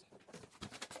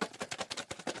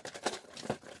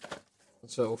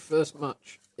 So first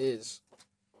match is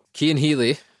Cian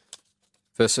Healy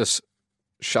versus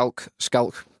Schalk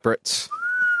Brits.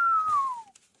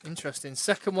 Interesting.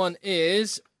 Second one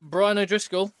is Brian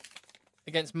O'Driscoll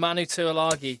against Manu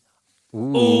Tuolagi.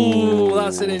 Ooh,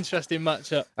 that's an interesting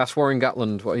matchup. Ask Warren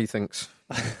Gatland what he thinks.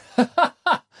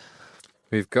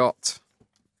 We've got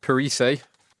Parise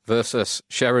versus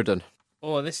Sheridan.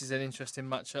 Oh, this is an interesting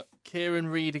matchup. Kieran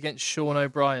Reid against Sean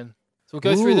O'Brien. So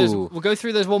we'll go through those. We'll go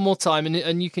through those one more time,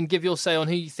 and you can give your say on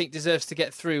who you think deserves to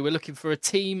get through. We're looking for a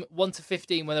team 1 to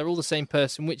 15 where they're all the same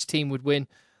person. Which team would win?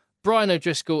 Brian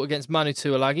O'Driscoll against Manu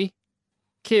Tuolagi.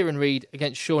 Kieran Reid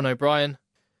against Sean O'Brien.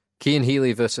 Cian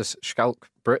Healy versus Schalk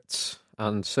Brits.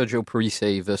 And Sergio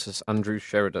Parise versus Andrew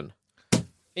Sheridan.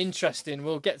 Interesting.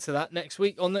 We'll get to that next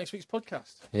week on next week's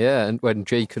podcast. Yeah, and when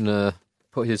Jay can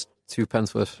put his 2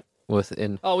 pence worth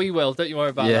in. Oh, he will. Don't you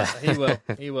worry about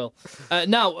that. He will.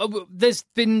 Now, there's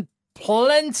been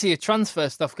plenty of transfer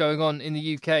stuff going on in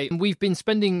the UK. And we've been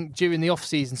spending, during the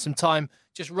off-season, some time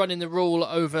just running the rule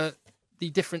over the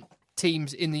different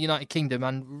teams in the United Kingdom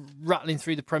and rattling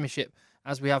through the Premiership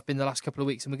as we have been the last couple of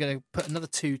weeks. And we're going to put another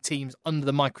 2 teams under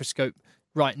the microscope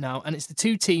right now. And it's the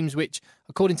 2 teams which,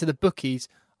 according to the bookies,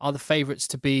 are the favourites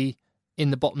to be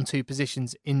in the bottom 2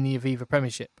 positions in the Aviva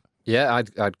Premiership. Yeah,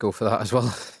 I'd go for that as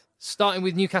well. Starting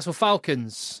with Newcastle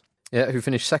Falcons. Yeah, who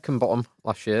finished second bottom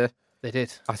last year. They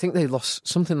did. I think they lost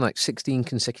something like 16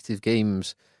 consecutive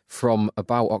games from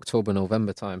about October,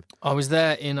 November time. I was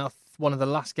there in one of the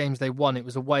last games they won. It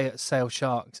was away at Sale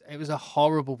Sharks. It was a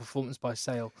horrible performance by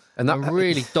Sale. And a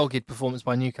really dogged performance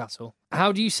by Newcastle.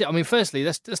 How do you see? I mean, firstly,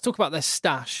 let's talk about their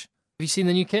stash. Have you seen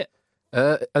the new kit?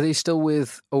 Are they still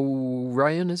with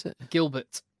Orion, is it?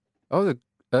 Gilbert. Oh,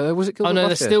 was it Gilbert? Oh, no,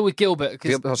 they're still with Gilbert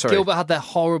because Gilbert had their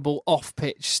horrible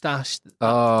off-pitch stash.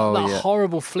 That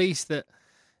horrible fleece that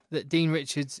Dean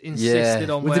Richards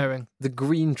insisted on wearing. The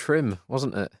green trim,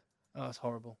 wasn't it? Oh, it's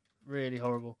horrible. Really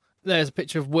horrible. There's a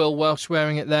picture of Will Welsh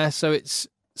wearing it there. So it's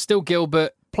still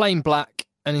Gilbert, plain black.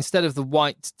 And instead of the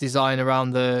white design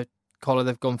around the collar,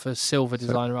 they've gone for silver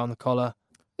design around the collar.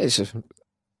 It's a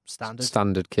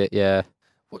standard kit, yeah.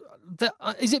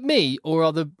 Is it me, or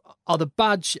are the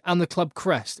badge and the club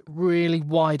crest really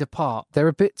wide apart? They're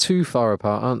a bit too far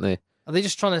apart, aren't they? Are they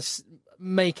just trying to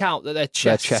make out that their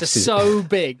chests are so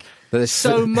big,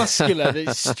 so muscular that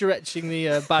it's stretching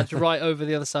the badge right over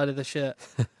the other side of the shirt?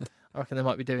 I reckon they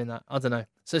might be doing that. I don't know.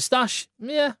 So stash,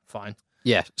 yeah, fine.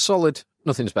 Yeah, solid,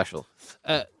 nothing special.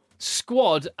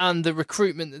 Squad and the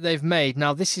recruitment that they've made.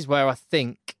 Now, this is where I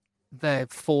think they're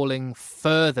falling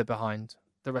further behind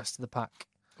the rest of the pack.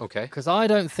 Okay. Because I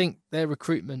don't think their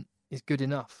recruitment is good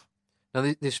enough. Now,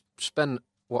 they spent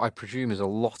what I presume is a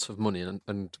lot of money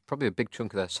and probably a big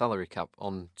chunk of their salary cap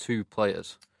on 2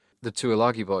 players. The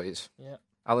Tuolagi boys. Yeah.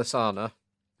 Alisana,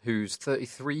 who's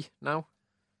 33 now.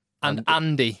 And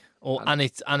Andy, or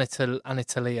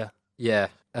Anitalia. Yeah.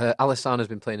 Alessandro's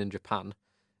been playing in Japan.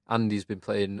 Andy's been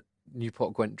playing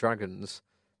Newport Gwent Dragons,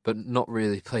 but not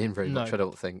really playing very much, I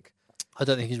don't think. I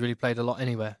don't think he's really played a lot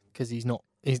anywhere because he's not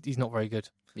very good.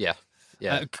 Yeah.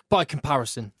 By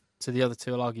comparison to the other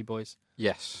two Alagi boys.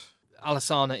 Yes.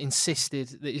 Alessandro insisted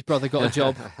that his brother got a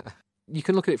job. You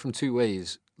can look at it from two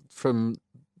ways. From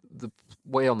the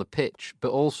way on the pitch, but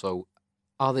also,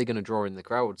 are they going to draw in the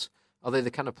crowds? Are they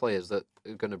the kind of players that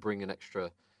are going to bring an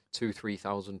extra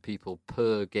 2,000-3,000 people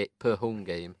per home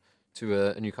game to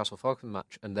a Newcastle Falcons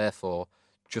match, and therefore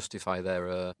justify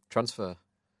their transfer?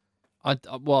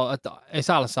 It's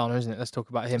Alessandro, isn't it? Let's talk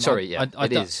about him. Sorry,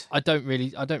 it is. I don't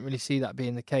really see that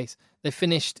being the case. They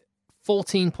finished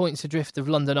 14 points adrift of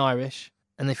London Irish,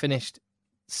 and they finished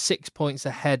 6 points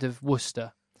ahead of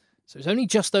Worcester. So it's only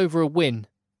just over a win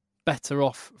better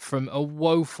off from a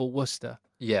woeful Worcester.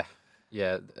 Yeah.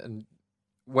 And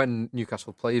when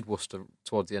Newcastle played Worcester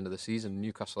towards the end of the season,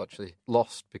 Newcastle actually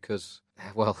lost because,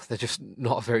 well, they're just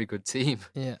not a very good team.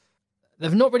 Yeah.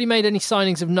 They've not really made any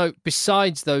signings of note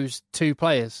besides those two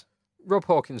players. Rob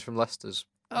Hawkins from Leicester's.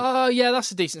 Oh, yeah,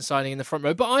 that's a decent signing in the front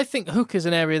row. But I think hooker's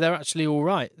an area they're actually all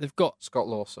right. They've got Scott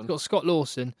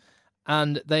Lawson.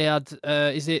 And they had,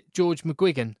 is it George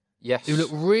McGuigan? Yes. Who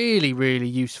looked really, really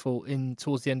useful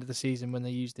towards the end of the season when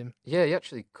they used him. Yeah, he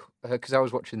actually, because I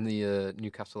was watching the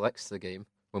Newcastle Exeter game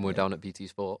when we were down at BT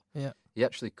Sport. Yeah. He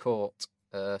actually caught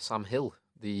Sam Hill,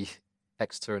 the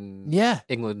Exeter and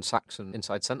England Saxon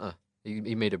inside centre.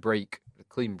 He made a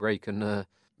clean break, and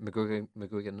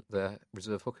McGuigan, the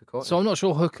reserve hooker, caught him. So I'm not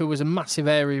sure hooker was a massive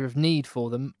area of need for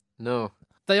them. No.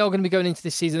 They are going to be going into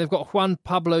this season. They've got Juan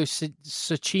Pablo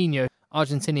Sacchino,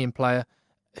 Argentinian player,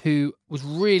 who was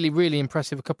really, really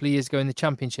impressive a couple of years ago in the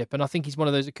Championship. And I think he's one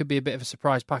of those that could be a bit of a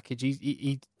surprise package.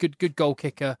 He's good goal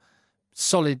kicker,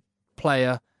 solid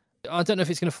player. I don't know if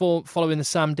it's going to follow in the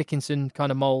Sam Dickinson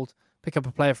kind of mould, pick up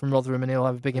a player from Rotherham and he'll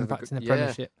have a big impact in the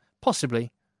Premiership.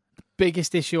 Possibly. The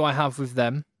biggest issue I have with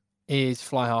them is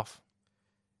fly half.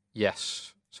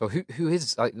 Yes. So who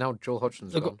is, like, now Joel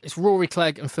Hodgson's gone? It's Rory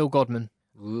Clegg and Phil Godman.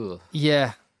 Ugh.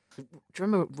 Yeah. Do you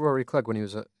remember Rory Clegg when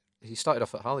he started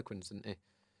off at Harlequins, didn't he?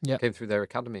 Yeah. Came through their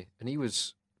academy, and he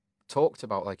was talked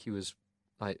about like he was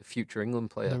like a future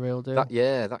England player. The real deal.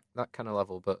 That kind of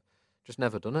level, but just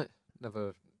never done it.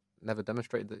 Never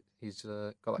demonstrated that he's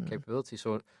got that capability.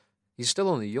 So he's still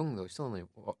only young though. He's still only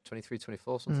 23,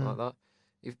 24, something like that.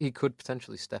 He could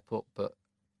potentially step up, but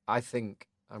I think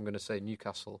I'm going to say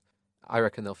Newcastle. I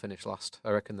reckon they'll finish last. I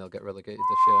reckon they'll get relegated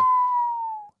this year.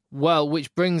 Well,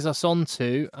 which brings us on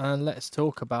to, and let's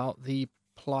talk about the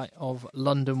plight of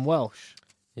London Welsh.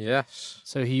 Yes.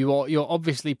 So you're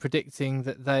obviously predicting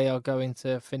that they are going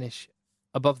to finish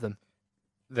above them.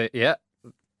 They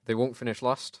won't finish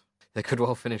last. They could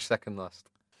well finish second last.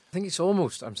 I think it's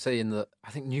almost, I'm saying that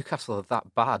I think Newcastle are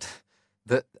that bad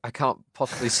that I can't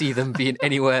possibly see them being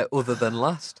anywhere other than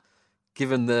last,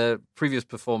 given their previous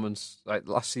performance, like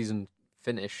last season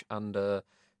finish, and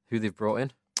who they've brought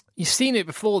in. You've seen it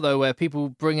before, though, where people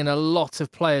bring in a lot of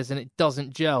players and it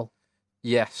doesn't gel.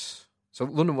 Yes. So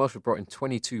London Welsh have brought in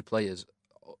 22 players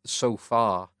so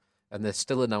far, and they're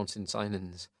still announcing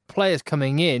signings. Players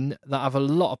coming in that have a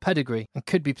lot of pedigree and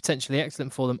could be potentially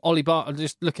excellent for them. I'm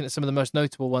just looking at some of the most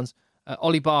notable ones.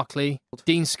 Ollie Barkley,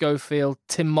 Dean Schofield,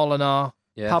 Tim Molinar,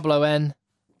 Pablo N,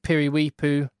 Piri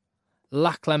Wipu,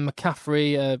 Lachlan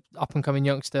McCaffrey, up-and-coming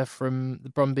youngster from the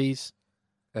Brumbies.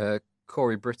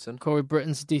 Corey Britton. Corey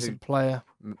Britton's a decent player.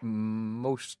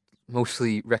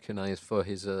 Mostly recognised for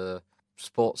his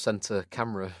Sports Centre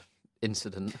camera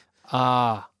incident.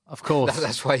 Ah, of course.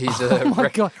 That's why he's a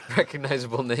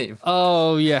recognisable name.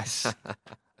 Oh, yes.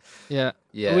 Yeah.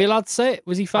 Are we allowed to say it?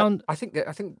 Was he found? I think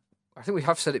we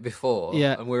have said it before.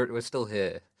 Yeah. And we're still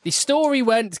here. The story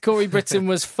went Corey Britton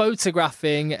was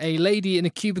photographing a lady in a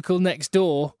cubicle next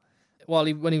door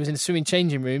when he was in the swimming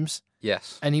changing rooms.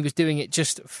 Yes. And he was doing it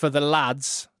just for the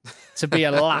lads, to be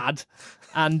a lad.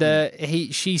 And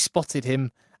she spotted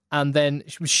him and then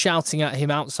she was shouting at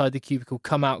him outside the cubicle,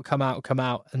 come out, come out, come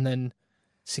out. And then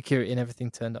security and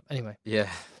everything turned up. Anyway. Yeah.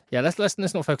 Yeah, let's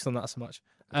not focus on that so much.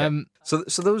 Okay. So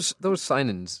those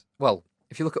signings, well,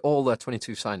 if you look at all their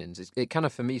 22 signings, it kind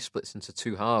of, for me, splits into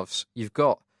two halves. You've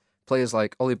got players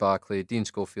like Ollie Barkley, Dean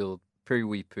Schofield, Piri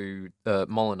Wipu,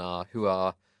 Molinar, who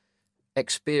are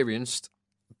experienced,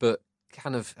 but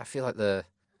kind of, I feel like they're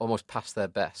almost past their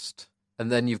best. And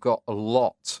then you've got a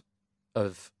lot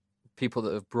of people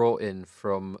that have brought in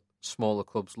from smaller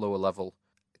clubs, lower level,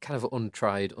 kind of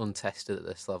untried, untested at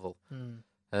this level.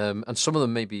 And some of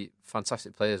them may be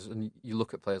fantastic players. And you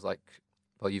look at players like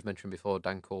well, you've mentioned before,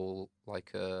 Dan Cole,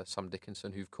 like Sam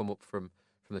Dickinson, who've come up from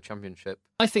the Championship.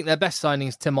 I think their best signing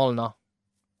is Tim Olinar.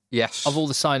 Yes. Of all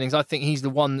the signings, I think he's the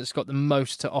one that's got the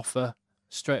most to offer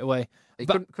straight away. He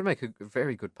could make a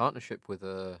very good partnership with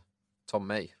Tom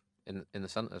May in the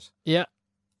centres. Yeah.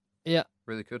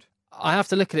 Really could. I have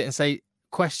to look at it and say,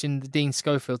 question the Dean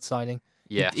Schofield signing.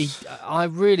 Yes. I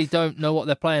really don't know what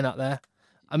they're playing at there.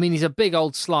 I mean, he's a big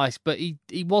old slice, but he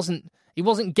wasn't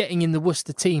getting in the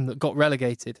Worcester team that got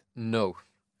relegated. No.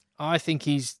 I think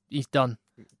he's done.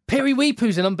 Piri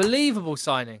Weepu's an unbelievable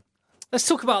signing. Let's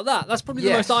talk about that. That's probably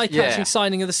the most eye-catching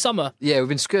signing of the summer. Yeah, we've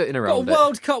been skirting around Got a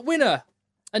World Cup winner.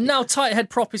 And now tight head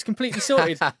prop is completely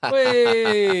sorted.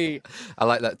 Whee! I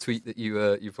like that tweet that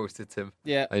you posted, Tim.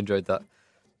 Yeah. I enjoyed that.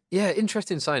 Yeah,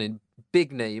 interesting signing.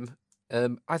 Big name.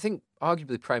 I think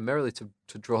arguably primarily to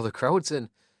draw the crowds in.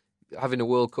 Having a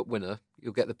World Cup winner,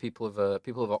 you'll get the people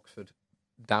of Oxford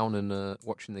down and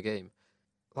watching the game.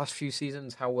 Last few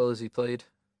seasons, how well has he played?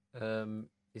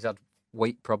 He's had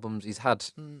weight problems. He's had,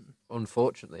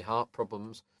 unfortunately, heart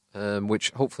problems,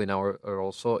 which hopefully now are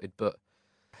all sorted. But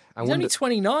he's only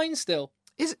 29 still.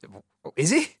 Is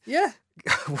he? Yeah.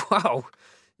 Wow.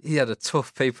 He had a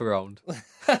tough paper round.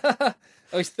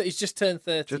 He's just turned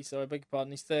 30. So I beg your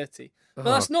pardon. He's 30. But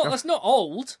that's not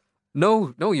old.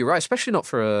 No, you're right. Especially not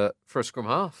for a scrum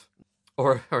half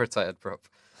or a tight head prop.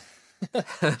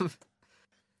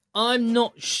 I'm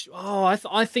not sure.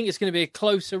 I think it's going to be a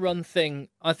closer run thing.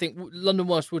 I think London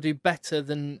Welsh will do better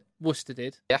than Worcester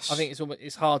did. Yes. I think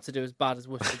it's hard to do as bad as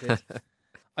Worcester did.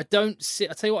 I tell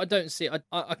you what I don't see.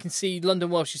 I can see London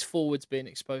Welsh's forwards being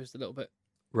exposed a little bit.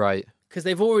 Right. Because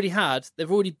they've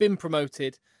already been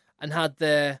promoted and had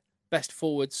their best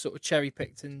forwards sort of cherry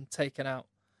picked and taken out.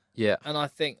 Yeah. And I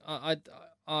think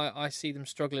I see them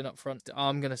struggling up front.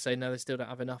 I'm going to say no, they still don't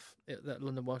have enough. That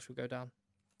London Welsh will go down.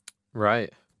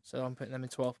 Right. So I'm putting them in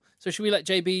 12. So should we let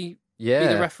JB be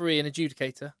the referee and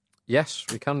adjudicator? Yes,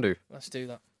 we can do. Let's do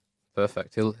that.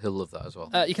 Perfect. He'll love that as well.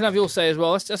 You can have your say as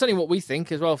well. That's only what we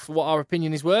think as well, for what our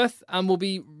opinion is worth. And we'll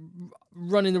be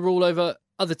running the rule over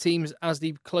other teams as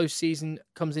the close season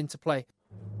comes into play.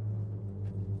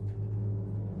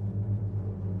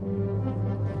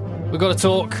 We've got to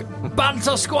talk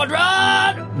Banter Squadron!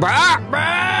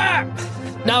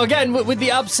 Now, again, with the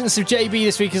absence of JB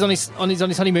this week, is on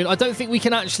his honeymoon, I don't think we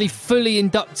can actually fully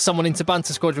induct someone into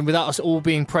Banter Squadron without us all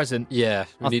being present. Yeah,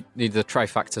 we need the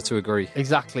trifactor to agree.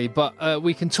 Exactly, but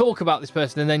we can talk about this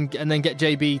person and then get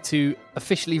JB to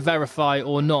officially verify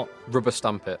or not. Rubber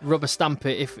stamp it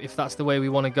if that's the way we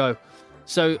want to go.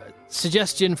 So,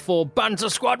 suggestion for Banter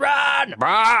Squadron!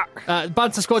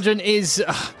 Banter Squadron is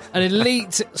an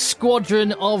elite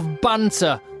squadron of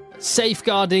banter,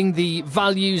 safeguarding the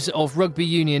values of rugby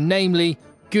union, namely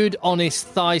good, honest,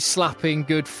 thigh-slapping,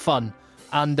 good fun,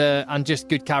 and just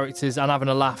good characters and having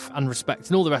a laugh and respect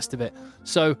and all the rest of it.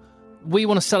 So we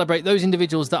want to celebrate those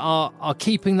individuals that are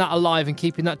keeping that alive and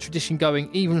keeping that tradition going,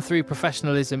 even through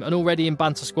professionalism. And already in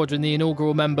Banter Squadron, the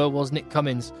inaugural member was Nick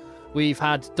Cummins. We've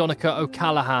had Donica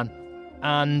O'Callaghan,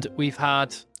 and we've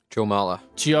had Joe Marler.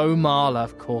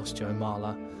 Of course, Joe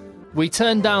Marler. We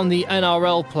turned down the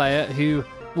NRL player who,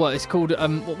 it's called,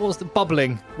 what was the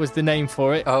bubbling was the name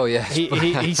for it. Oh, yes.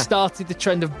 He started the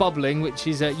trend of bubbling, which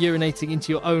is urinating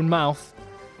into your own mouth.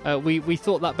 We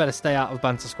thought that better stay out of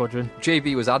Banter Squadron.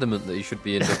 JB was adamant that he should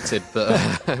be inducted,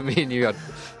 but me and you had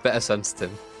better sense,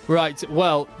 Tim. Right,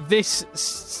 well, this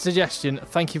suggestion,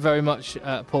 thank you very much,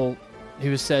 Paul,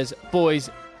 who says,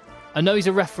 boys, I know he's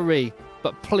a referee,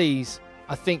 but please,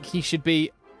 I think he should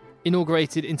be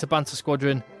inaugurated into Banter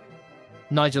Squadron.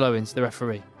 Nigel Owens, the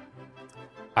referee.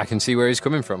 I can see where he's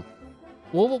coming from.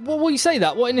 What will you say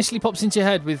that? What initially pops into your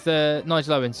head with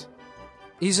Nigel Owens?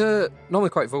 He's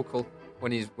normally quite vocal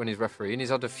when he's refereeing.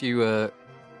 He's had a few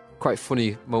quite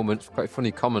funny moments, quite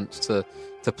funny comments to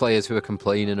players who are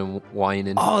complaining and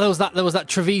whining. Oh, there was that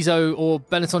Treviso or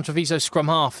Benetton Treviso scrum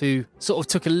half who sort of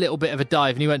took a little bit of a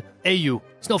dive and he went, "Hey you,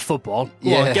 it's not football.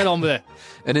 Go on, get on with it."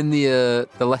 And in the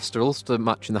Leicester-Ulster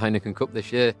match in the Heineken Cup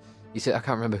this year, he said, I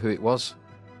can't remember who it was.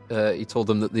 He told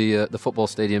them that the football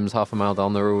stadium's half a mile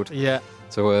down the road. Yeah.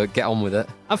 So get on with it.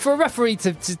 And for a referee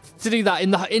to do that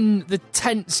in the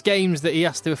tense games that he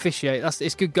has to officiate,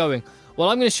 it's good going. Well,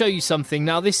 I'm going to show you something.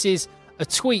 Now, this is a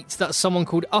tweet that someone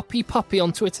called Uppy Puppy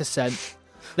on Twitter sent.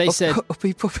 They said...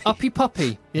 Uppy Puppy? Uppy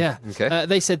Puppy, yeah. Okay.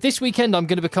 They said, this weekend I'm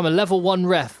going to become a level 1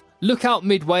 ref. Look out,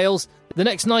 Mid-Wales. The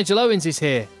next Nigel Owens is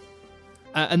here.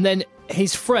 And then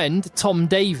his friend, Tom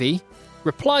Davey,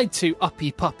 replied to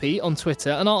Uppy Puppy on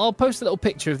Twitter, and I'll post a little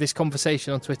picture of this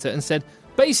conversation on Twitter, and said,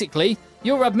 basically,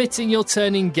 you're admitting you're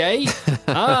turning gay?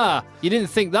 You didn't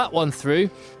think that one through.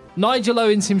 Nigel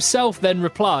Owens himself then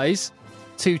replies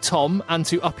to Tom and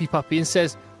to Uppy Puppy and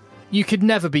says, "You could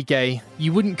never be gay.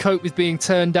 You wouldn't cope with being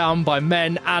turned down by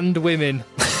men and women."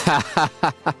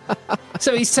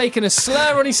 So he's taken a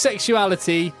slur on his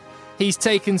sexuality. He's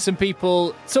taken some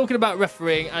people talking about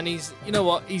refereeing, and he's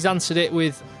answered it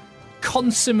with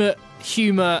consummate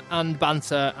humour and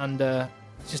banter, and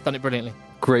he's just done it brilliantly.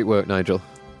 Great work, Nigel.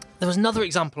 There was another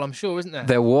example, I'm sure, isn't there?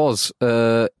 There was.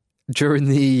 During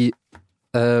the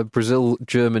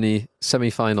Brazil-Germany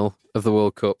semi-final of the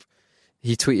World Cup,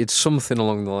 he tweeted something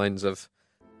along the lines of,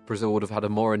 Brazil would have had a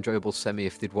more enjoyable semi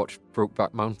if they'd watched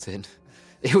Brokeback Mountain.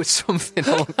 It was something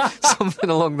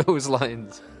along those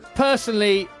lines.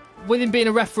 Personally, with him being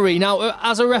a referee, now,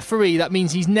 as a referee, that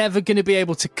means he's never going to be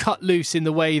able to cut loose in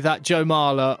the way that Joe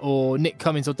Marler or Nick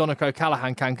Cummins or Donnachie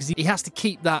O'Callaghan can, because he has to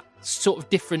keep that sort of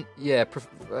different... Yeah,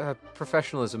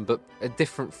 professionalism, but a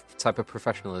different type of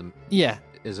professionalism. Yeah.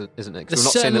 Isn't it? There's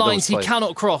certain lines he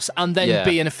cannot cross and then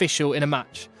be an official in a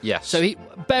match. Yes. So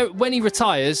when he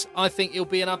retires, I think he'll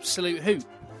be an absolute hoot.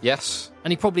 Yes.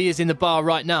 And he probably is in the bar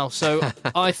right now. So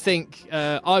I think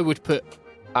I would put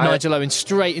Nigel Owens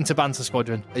straight into Banter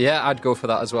Squadron. Yeah, I'd go for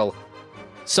that as well.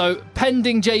 So,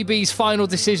 pending JB's final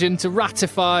decision to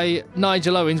ratify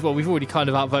Nigel Owens, well, we've already kind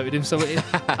of outvoted him,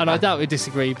 and I doubt we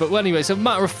disagree. But anyway, it's a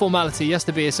matter of formality. He has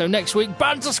to be here. So next week,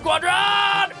 Banter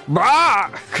Squadron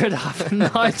could have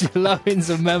Nigel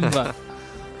Owens a member.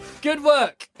 Good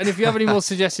work. And if you have any more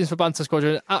suggestions for Banter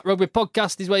Squadron, at Rugby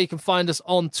Podcast is where you can find us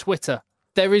on Twitter.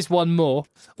 There is one more.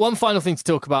 One final thing to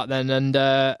talk about then,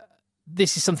 and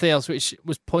this is something else which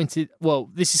was pointed... Well,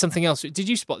 this is something else. Did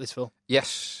you spot this, Phil?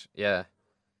 Yes, yeah.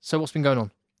 So what's been going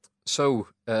on? So,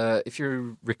 if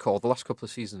you recall, the last couple of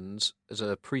seasons, as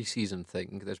a pre-season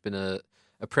thing, there's been a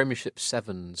Premiership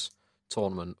Sevens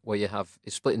tournament where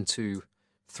it's split into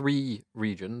 3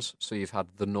 regions. So you've had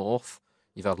the North,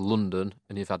 you've had London,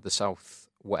 and you've had the South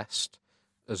West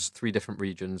as 3 different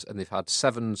regions, and they've had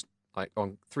sevens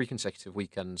on 3 consecutive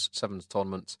weekends, sevens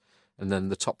tournaments, and then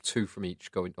the top 2 from each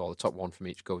the top 1 from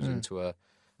each goes into a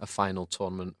final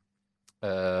tournament.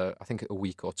 I think a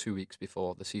week or 2 weeks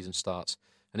before the season starts.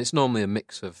 And it's normally a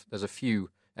mix of, there's a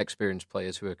few experienced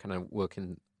players who are kind of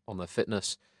working on their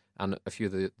fitness and a few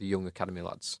of the young academy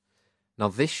lads. Now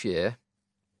this year,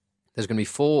 there's going to be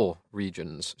 4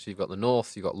 regions. So you've got the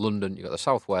North, you've got London, you've got the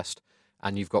Southwest,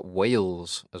 and you've got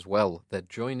Wales as well. They're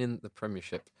joining the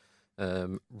Premiership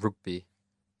rugby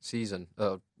season,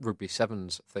 rugby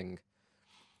sevens thing.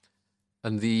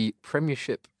 And the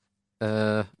Premiership...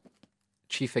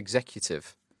 Chief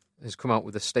Executive has come out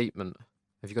with a statement.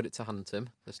 Have you got it to hand, Tim?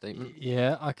 The statement.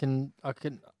 Yeah, I can.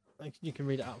 You can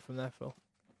read it out from there, Phil.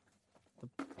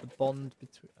 The bond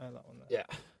between that one there. Yeah.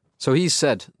 So he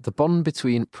said the bond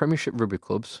between Premiership rugby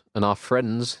clubs and our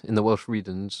friends in the Welsh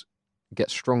regions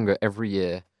gets stronger every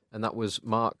year, and that was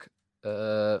Mark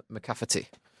McCafferty.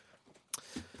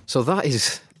 So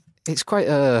it's quite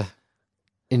a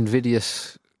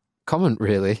invidious comment,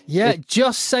 really. Yeah,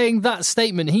 just saying that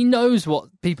statement, he knows what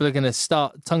tongues are going to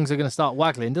start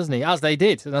waggling, doesn't he? As they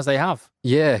did, and as they have.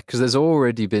 Yeah, because there's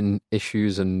already been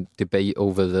issues and debate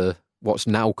over what's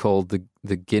now called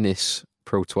the Guinness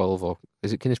Pro 12, or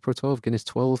is it Guinness Pro 12? Guinness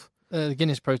 12? The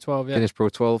Guinness Pro 12, yeah. Guinness Pro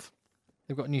 12.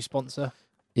 They've got a new sponsor.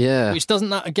 Yeah. Which doesn't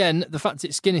that, again, the fact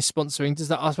it's Guinness sponsoring, does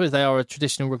that, I suppose they are a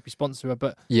traditional rugby sponsor,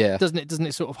 but yeah, doesn't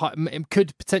it sort of, it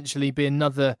could potentially be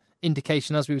another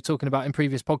indication, as we were talking about in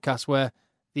previous podcasts, where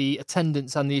the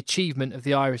attendance and the achievement of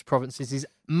the Irish provinces is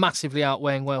massively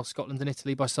outweighing Wales, Scotland and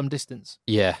Italy by some distance.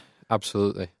 Yeah,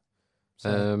 absolutely.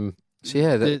 So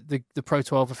yeah, the Pro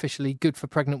 12 officially good for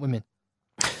pregnant women.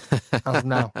 As of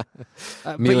now.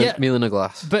 Meal in a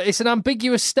glass. But it's an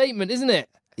ambiguous statement, isn't it?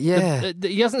 Yeah.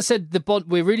 He hasn't said the bond.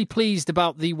 We're really pleased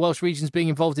about the Welsh regions being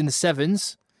involved in the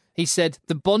sevens. He said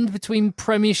the bond between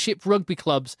Premiership rugby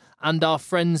clubs and our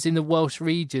friends in the Welsh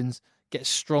regions gets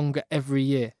stronger every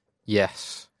year.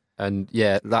 Yes. And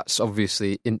yeah, that's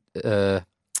obviously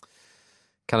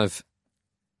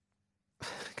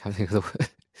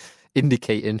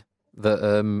indicating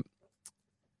that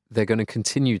they're going to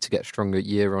continue to get stronger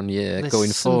year on year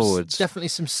going forwards. Definitely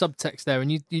some subtext there, and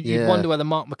you wonder whether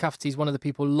Mark McCafferty is one of the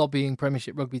people lobbying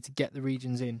Premiership rugby to get the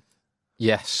regions in.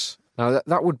 Yes. Now,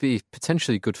 that would be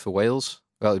potentially good for Wales.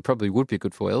 Well, it probably would be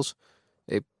good for Wales.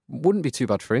 It wouldn't be too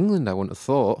bad for England, I wouldn't have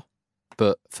thought.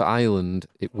 But for Ireland,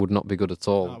 it would not be good at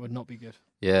all. That would not be good.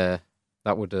 Yeah,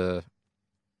 that would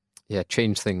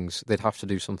change things. They'd have to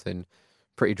do something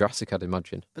pretty drastic, I'd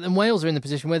imagine. But then Wales are in the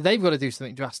position where they've got to do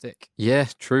something drastic. Yeah,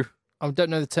 true. I don't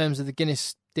know the terms of the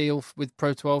Guinness deal with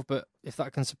Pro 12, but if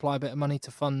that can supply a bit of money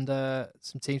to fund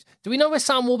some teams. Do we know where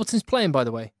Sam Warburton's playing, by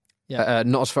the way? Yeah.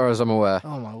 Not as far as I'm aware.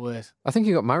 Oh, my word. I think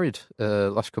he got married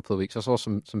last couple of weeks. I saw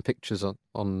some pictures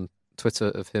on Twitter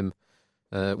of him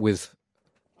with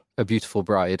a beautiful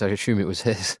bride. I assume it was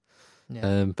his.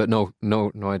 Yeah. But no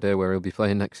idea where he'll be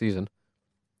playing next season.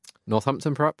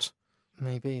 Northampton, perhaps?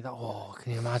 Maybe.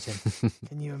 Can you imagine?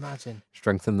 Can you imagine?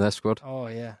 Strengthen their squad. Oh,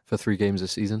 yeah. For 3 games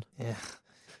this season.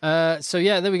 Yeah. So,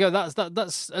 yeah, there we go.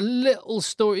 That's a little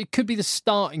story. It could be the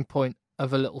starting point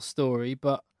of a little story,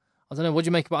 but I don't know. What do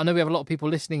you make about it? I know we have a lot of people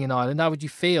listening in Ireland. How would you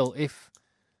feel if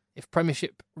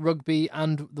Premiership Rugby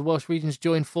and the Welsh regions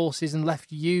joined forces and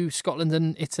left you, Scotland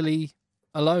and Italy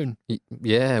alone?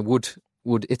 Yeah, would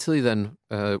Italy then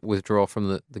withdraw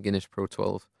from the Guinness Pro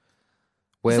 12?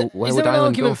 Where would an Ireland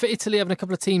argument go? for Italy having a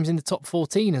couple of teams in the top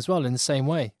 14 as well in the same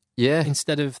way? Yeah.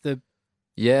 Instead of the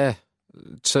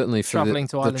certainly for travelling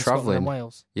to Ireland, Scotland and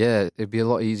Wales. Yeah, it'd be a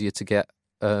lot easier to get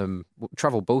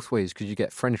travel both ways because you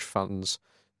get French fans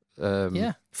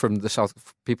from the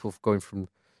south, people going from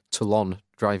Toulon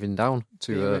driving down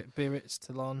to Biarritz,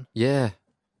 Toulon. Yeah,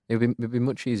 it'd be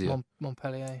much easier.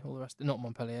 Montpellier, all the rest. Not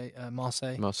Montpellier,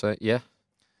 Marseille. Marseille, yeah.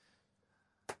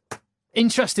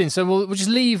 Interesting. So we'll just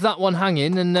leave that one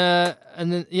hanging, and then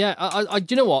I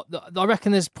do you know what? I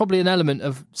reckon there's probably an element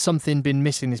of something been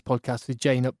missing this podcast with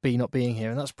Jane B not being here,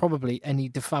 and that's probably any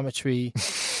defamatory,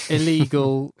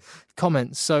 illegal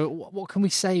comments. So what can we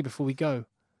say before we go?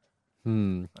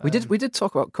 We did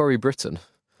talk about Corey Britton.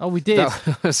 Oh, we did.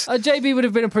 JB would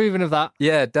have been approving of that.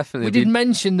 Yeah, definitely. We did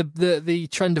mention the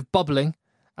trend of bubbling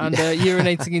and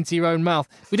urinating into your own mouth.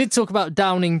 We did talk about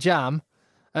downing jam.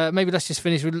 Maybe let's just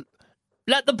finish with.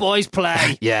 Let the boys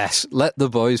play. Yes, let the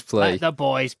boys play. Let the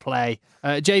boys play.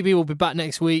 JB will be back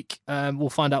next week. We'll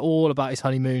find out all about his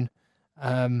honeymoon.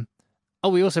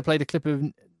 We also played a clip of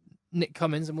Nick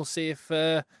Cummins, and we'll see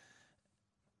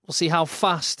how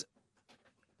fast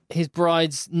his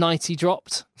bride's 90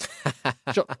 dropped.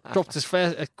 dropped as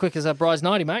quick as her bride's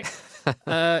 90, mate.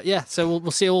 So we'll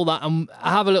see all that, and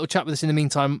have a little chat with us in the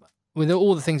meantime with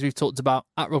all the things we've talked about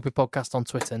at Rugby Podcast on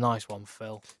Twitter. Nice one,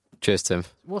 Phil. Cheers, Tim.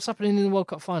 What's happening in the World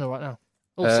Cup final right now?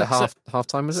 Half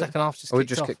time, was it? Second half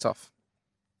just kicked off.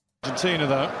 Argentina,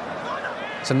 though.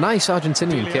 It's a nice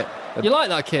Argentinian kit. You like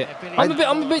that kit?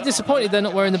 I'm a bit disappointed they're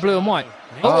not wearing the blue and white.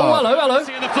 Hello.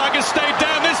 The flag has stayed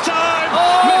down this time.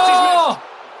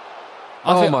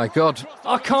 Oh my God.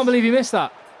 I can't believe you missed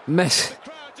that.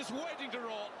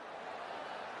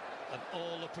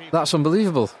 That's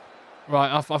unbelievable.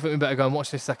 Right, I think we better go and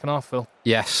watch this second half, Phil.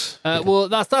 Yes. Well,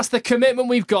 that's the commitment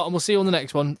we've got, and we'll see you on the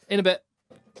next one in a bit.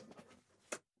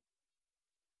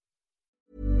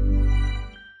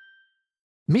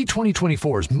 Meet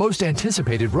 2024's most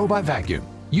anticipated robot vacuum,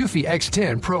 Eufy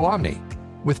X10 Pro Omni.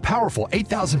 With powerful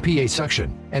 8,000 PA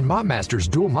suction and MopMaster's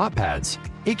dual mop pads,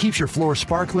 it keeps your floor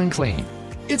sparkling clean.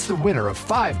 It's the winner of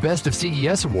 5 Best of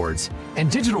CES awards,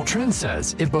 and Digital Trends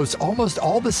says it boasts almost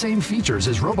all the same features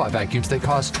as robot vacuums that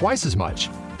cost twice as much.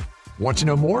 Want to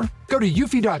know more? Go to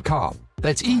eufy.com,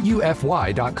 that's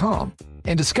EUFY.com,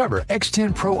 and discover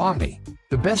X10 Pro Omni,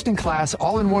 the best-in-class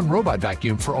all-in-one robot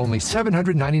vacuum for only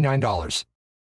 $799.